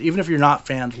fans, even if you're not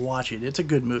fans, watch it. It's a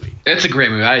good movie. It's a great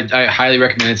movie. I highly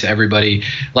recommend it to everybody.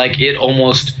 Like, it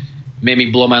almost made me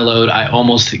blow my load. I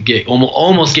almost gave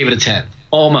it a 10.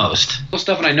 Almost.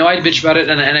 Stuff, and I know I bitch about it,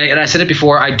 and I said it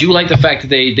before. I do like the fact that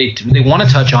they want to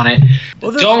touch on it.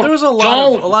 Well, there was a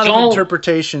lot of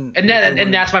interpretation, and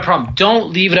that's my problem.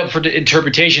 Don't leave it up for the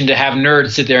interpretation to have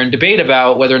nerds sit there and debate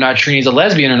about whether or not Trini's a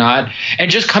lesbian or not, and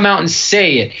just come out and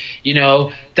say it. You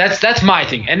know, that's my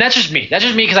thing, and that's just me. That's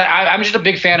just me because I'm just a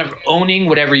big fan of owning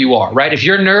whatever you are. Right? If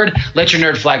you're a nerd, let your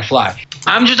nerd flag fly.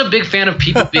 I'm just a big fan of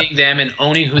people being them and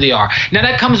owning who they are. Now,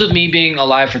 that comes with me being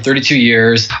alive for 32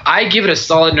 years. I give it a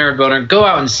solid nerd boner. Go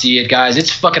out and see it, guys.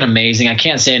 It's fucking amazing. I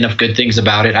can't say enough good things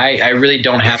about it. I really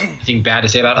don't have anything bad to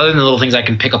say about it, other than the little things I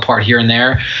can pick apart here and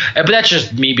there. But that's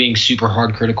just me being super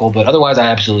hard critical. But otherwise, I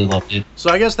absolutely loved it. So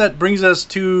I guess that brings us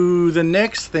to the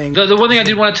next thing. The one thing I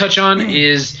did want to touch on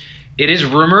is it is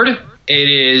rumored. It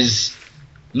is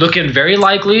looking very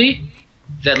likely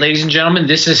that, ladies and gentlemen,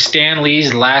 this is Stan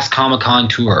Lee's last Comic-Con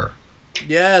tour.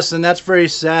 Yes, and that's very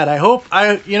sad.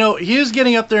 He is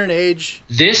getting up there in age.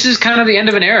 This is kind of the end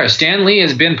of an era. Stan Lee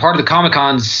has been part of the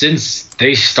Comic-Con since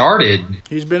they started.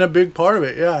 He's been a big part of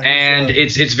it, yeah. And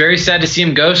it's very sad to see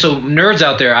him go. So nerds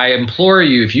out there, I implore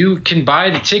you, if you can buy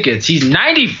the tickets, he's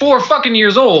 94 fucking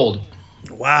years old.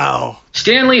 Wow.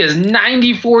 Stan Lee is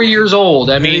 94 years old.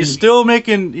 I mean, he's still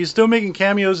making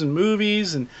cameos in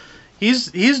movies, and he's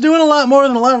doing a lot more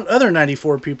than a lot of other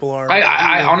 94 people are.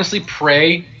 I honestly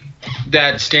pray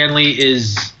that Stan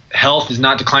Lee's health is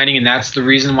not declining, and that's the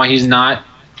reason why he's not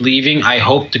leaving. I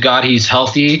hope to God he's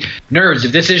healthy. Nerds,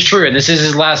 if this is true and this is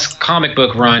his last comic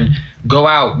book run, go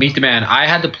out, meet the man. I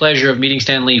had the pleasure of meeting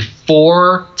Stan Lee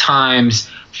 4 times,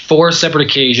 4 separate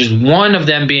occasions, one of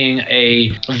them being a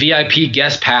VIP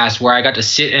guest pass where I got to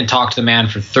sit and talk to the man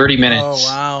for 30 minutes. Oh,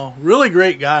 wow. Really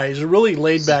great guy. He's a really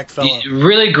laid-back fella.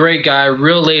 Really great guy,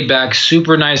 real laid-back,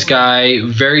 super nice guy,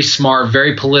 very smart,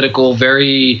 very political,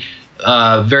 very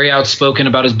outspoken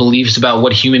about his beliefs about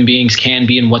what human beings can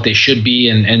be and what they should be,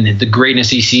 and the greatness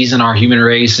he sees in our human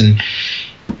race. And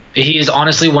he is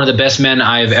honestly one of the best men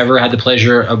I've ever had the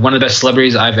pleasure of, one of the best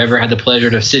celebrities I've ever had the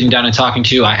pleasure of sitting down and talking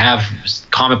to. I have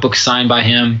comic books signed by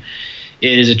him.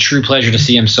 It is a true pleasure to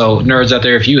see him. So nerds out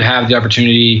there, if you have the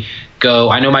opportunity, go.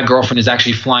 I know my girlfriend is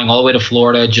actually flying all the way to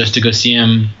Florida just to go see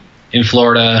him in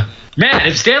Florida. Man,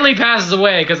 if Stan Lee passes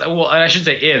away, I should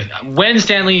say when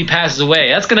Stan Lee passes away,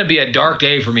 that's gonna be a dark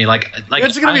day for me.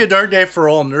 It's gonna be a dark day for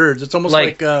all nerds. It's almost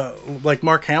like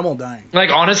Mark Hamill dying. Like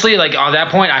honestly, like on that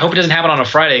point, I hope it doesn't happen on a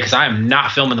Friday because I am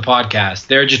not filming the podcast.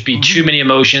 There'd just be too many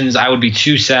emotions. I would be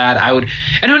too sad.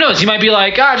 And who knows? He might be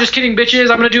like, just kidding, bitches.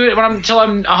 I'm gonna do it until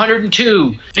I'm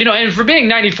 102. And for being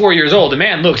 94 years old, the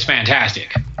man looks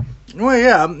fantastic. Well,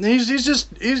 yeah,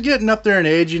 he's getting up there in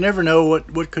age. You never know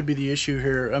what could be the issue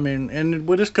here. I mean, and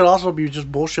this could also be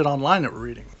just bullshit online that we're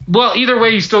reading. Well, either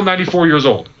way, he's still 94 years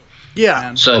old.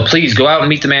 Yeah. So please go out and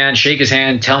meet the man, shake his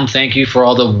hand, tell him thank you for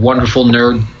all the wonderful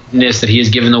nerdness that he has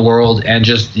given the world, and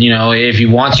just, if he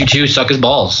wants you to, suck his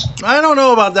balls. I don't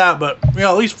know about that, but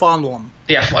at least fondle him.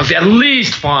 Yeah, at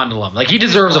least fondle him. Like, he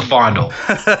deserves a fondle.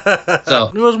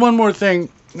 So there was one more thing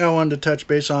I wanted to touch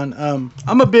base on.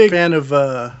 I'm a big fan of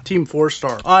Team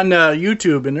 4-Star on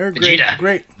YouTube, and they're great.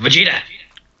 Vegeta,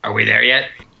 are we there yet?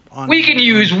 We can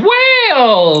use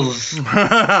whales.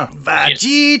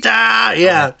 Vegeta,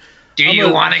 yeah. Do you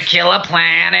want to kill a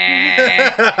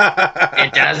planet?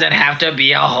 It doesn't have to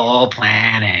be a whole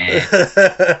planet.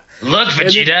 Look,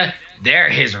 Vegeta, there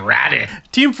his rabbit.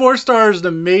 Team 4-Star is an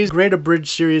amazing, great abridged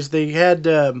series. They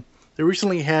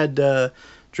recently had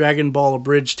Dragon Ball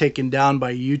Abridged taken down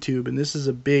by YouTube, and this is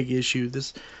a big issue.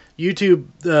 This YouTube,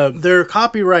 their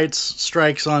copyright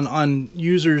strikes on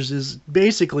users is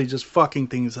basically just fucking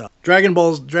things up. Dragon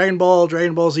Ball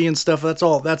Z and stuff, that's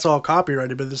all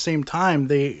copyrighted, but at the same time,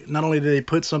 they not only do they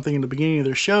put something in the beginning of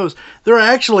their shows, they're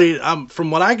actually,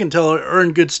 from what I can tell,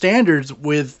 earn good standards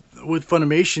with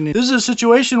Funimation. This is a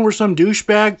situation where some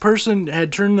douchebag person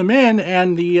had turned them in,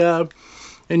 and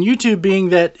and YouTube being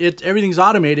that everything's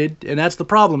automated, and that's the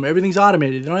problem. Everything's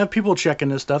automated. They don't have people checking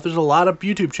this stuff. There's a lot of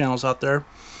YouTube channels out there.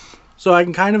 So I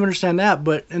can kind of understand that,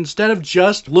 but instead of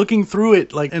just looking through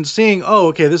it and seeing, oh,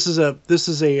 okay, this is a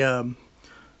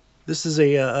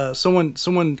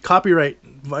someone copyright.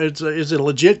 Is it a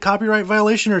legit copyright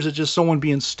violation, or is it just someone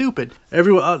being stupid?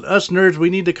 Us nerds, we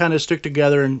need to kind of stick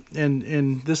together,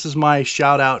 and this is my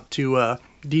shout out to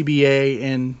DBA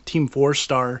and Team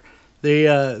 4-Star.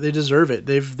 They deserve it.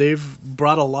 They've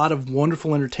brought a lot of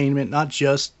wonderful entertainment, not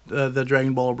just the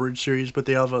Dragon Ball Abridged series, but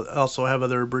they also have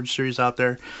other Abridged series out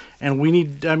there. And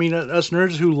us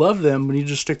nerds who love them, we need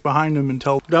to stick behind them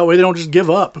that way they don't just give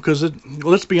up. Because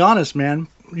let's be honest, man,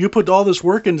 you put all this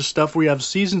work into stuff. We have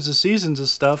seasons and seasons of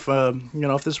stuff.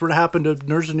 If this were to happen to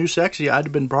Nerds the New Sexy,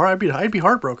 I'd be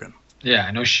heartbroken. Yeah,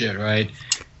 no shit, right?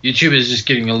 YouTube is just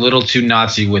getting a little too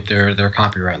Nazi with their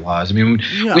copyright laws. I mean,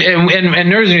 yeah. and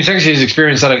Nerds and New Sexy has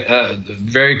experienced that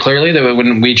very clearly. That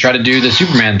when we try to do the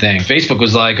Superman thing, Facebook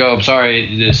was like, "Oh, I'm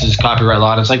sorry, this is copyright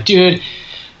law." And it's like, dude,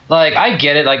 I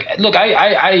get it. Like, look,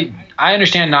 I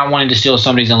understand not wanting to steal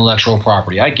somebody's intellectual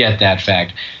property. I get that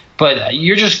fact. But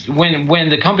you're just when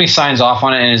the company signs off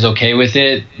on it and is okay with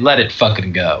it, let it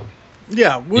fucking go.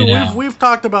 Yeah, we've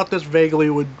talked about this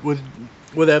vaguely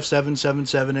with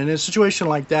F777, and in a situation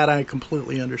like that, I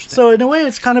completely understand. So in a way,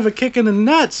 it's kind of a kick in the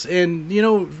nuts, and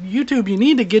YouTube, you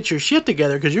need to get your shit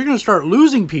together because you're going to start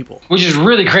losing people. Which is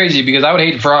really crazy because I would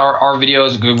hate for our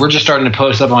videos, we're just starting to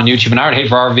post up on YouTube, and I would hate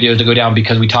for our videos to go down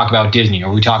because we talk about Disney,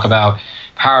 or we talk about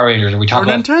Power Rangers, or we talk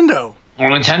about Nintendo. Or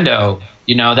Nintendo.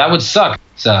 That would suck.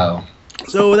 So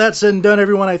So with that said and done,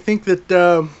 everyone, I think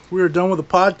that we are done with the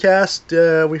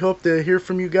podcast. We hope to hear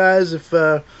from you guys. If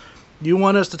you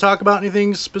want us to talk about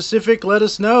anything specific, let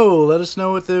us know. Let us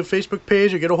know at the Facebook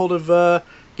page or get a hold of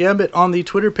Gambit on the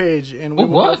Twitter page, and we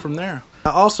will go from there.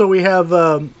 Also, we have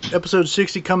episode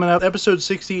 60 coming up. Episode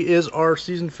 60 is our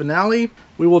season finale.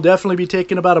 We will definitely be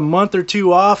taking about a month or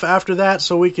two off after that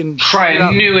so we can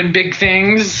try new and big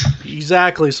things.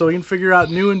 Exactly, so we can figure out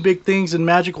new and big things and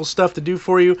magical stuff to do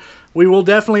for you. We will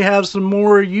definitely have some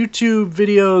more YouTube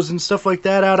videos and stuff like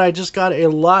that out. I just got a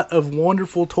lot of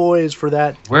wonderful toys for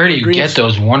that. Where do you get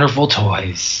those wonderful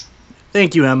toys?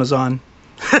 Thank you, Amazon.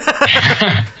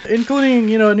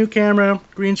 Including, a new camera,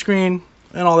 green screen,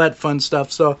 and all that fun stuff.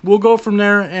 So we'll go from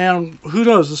there, and who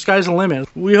knows, the sky's the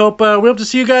limit. We hope to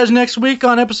see you guys next week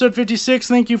on episode 56.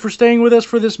 Thank you for staying with us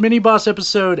for this mini boss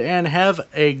episode, and have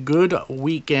a good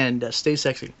weekend. Stay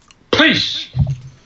sexy. Peace.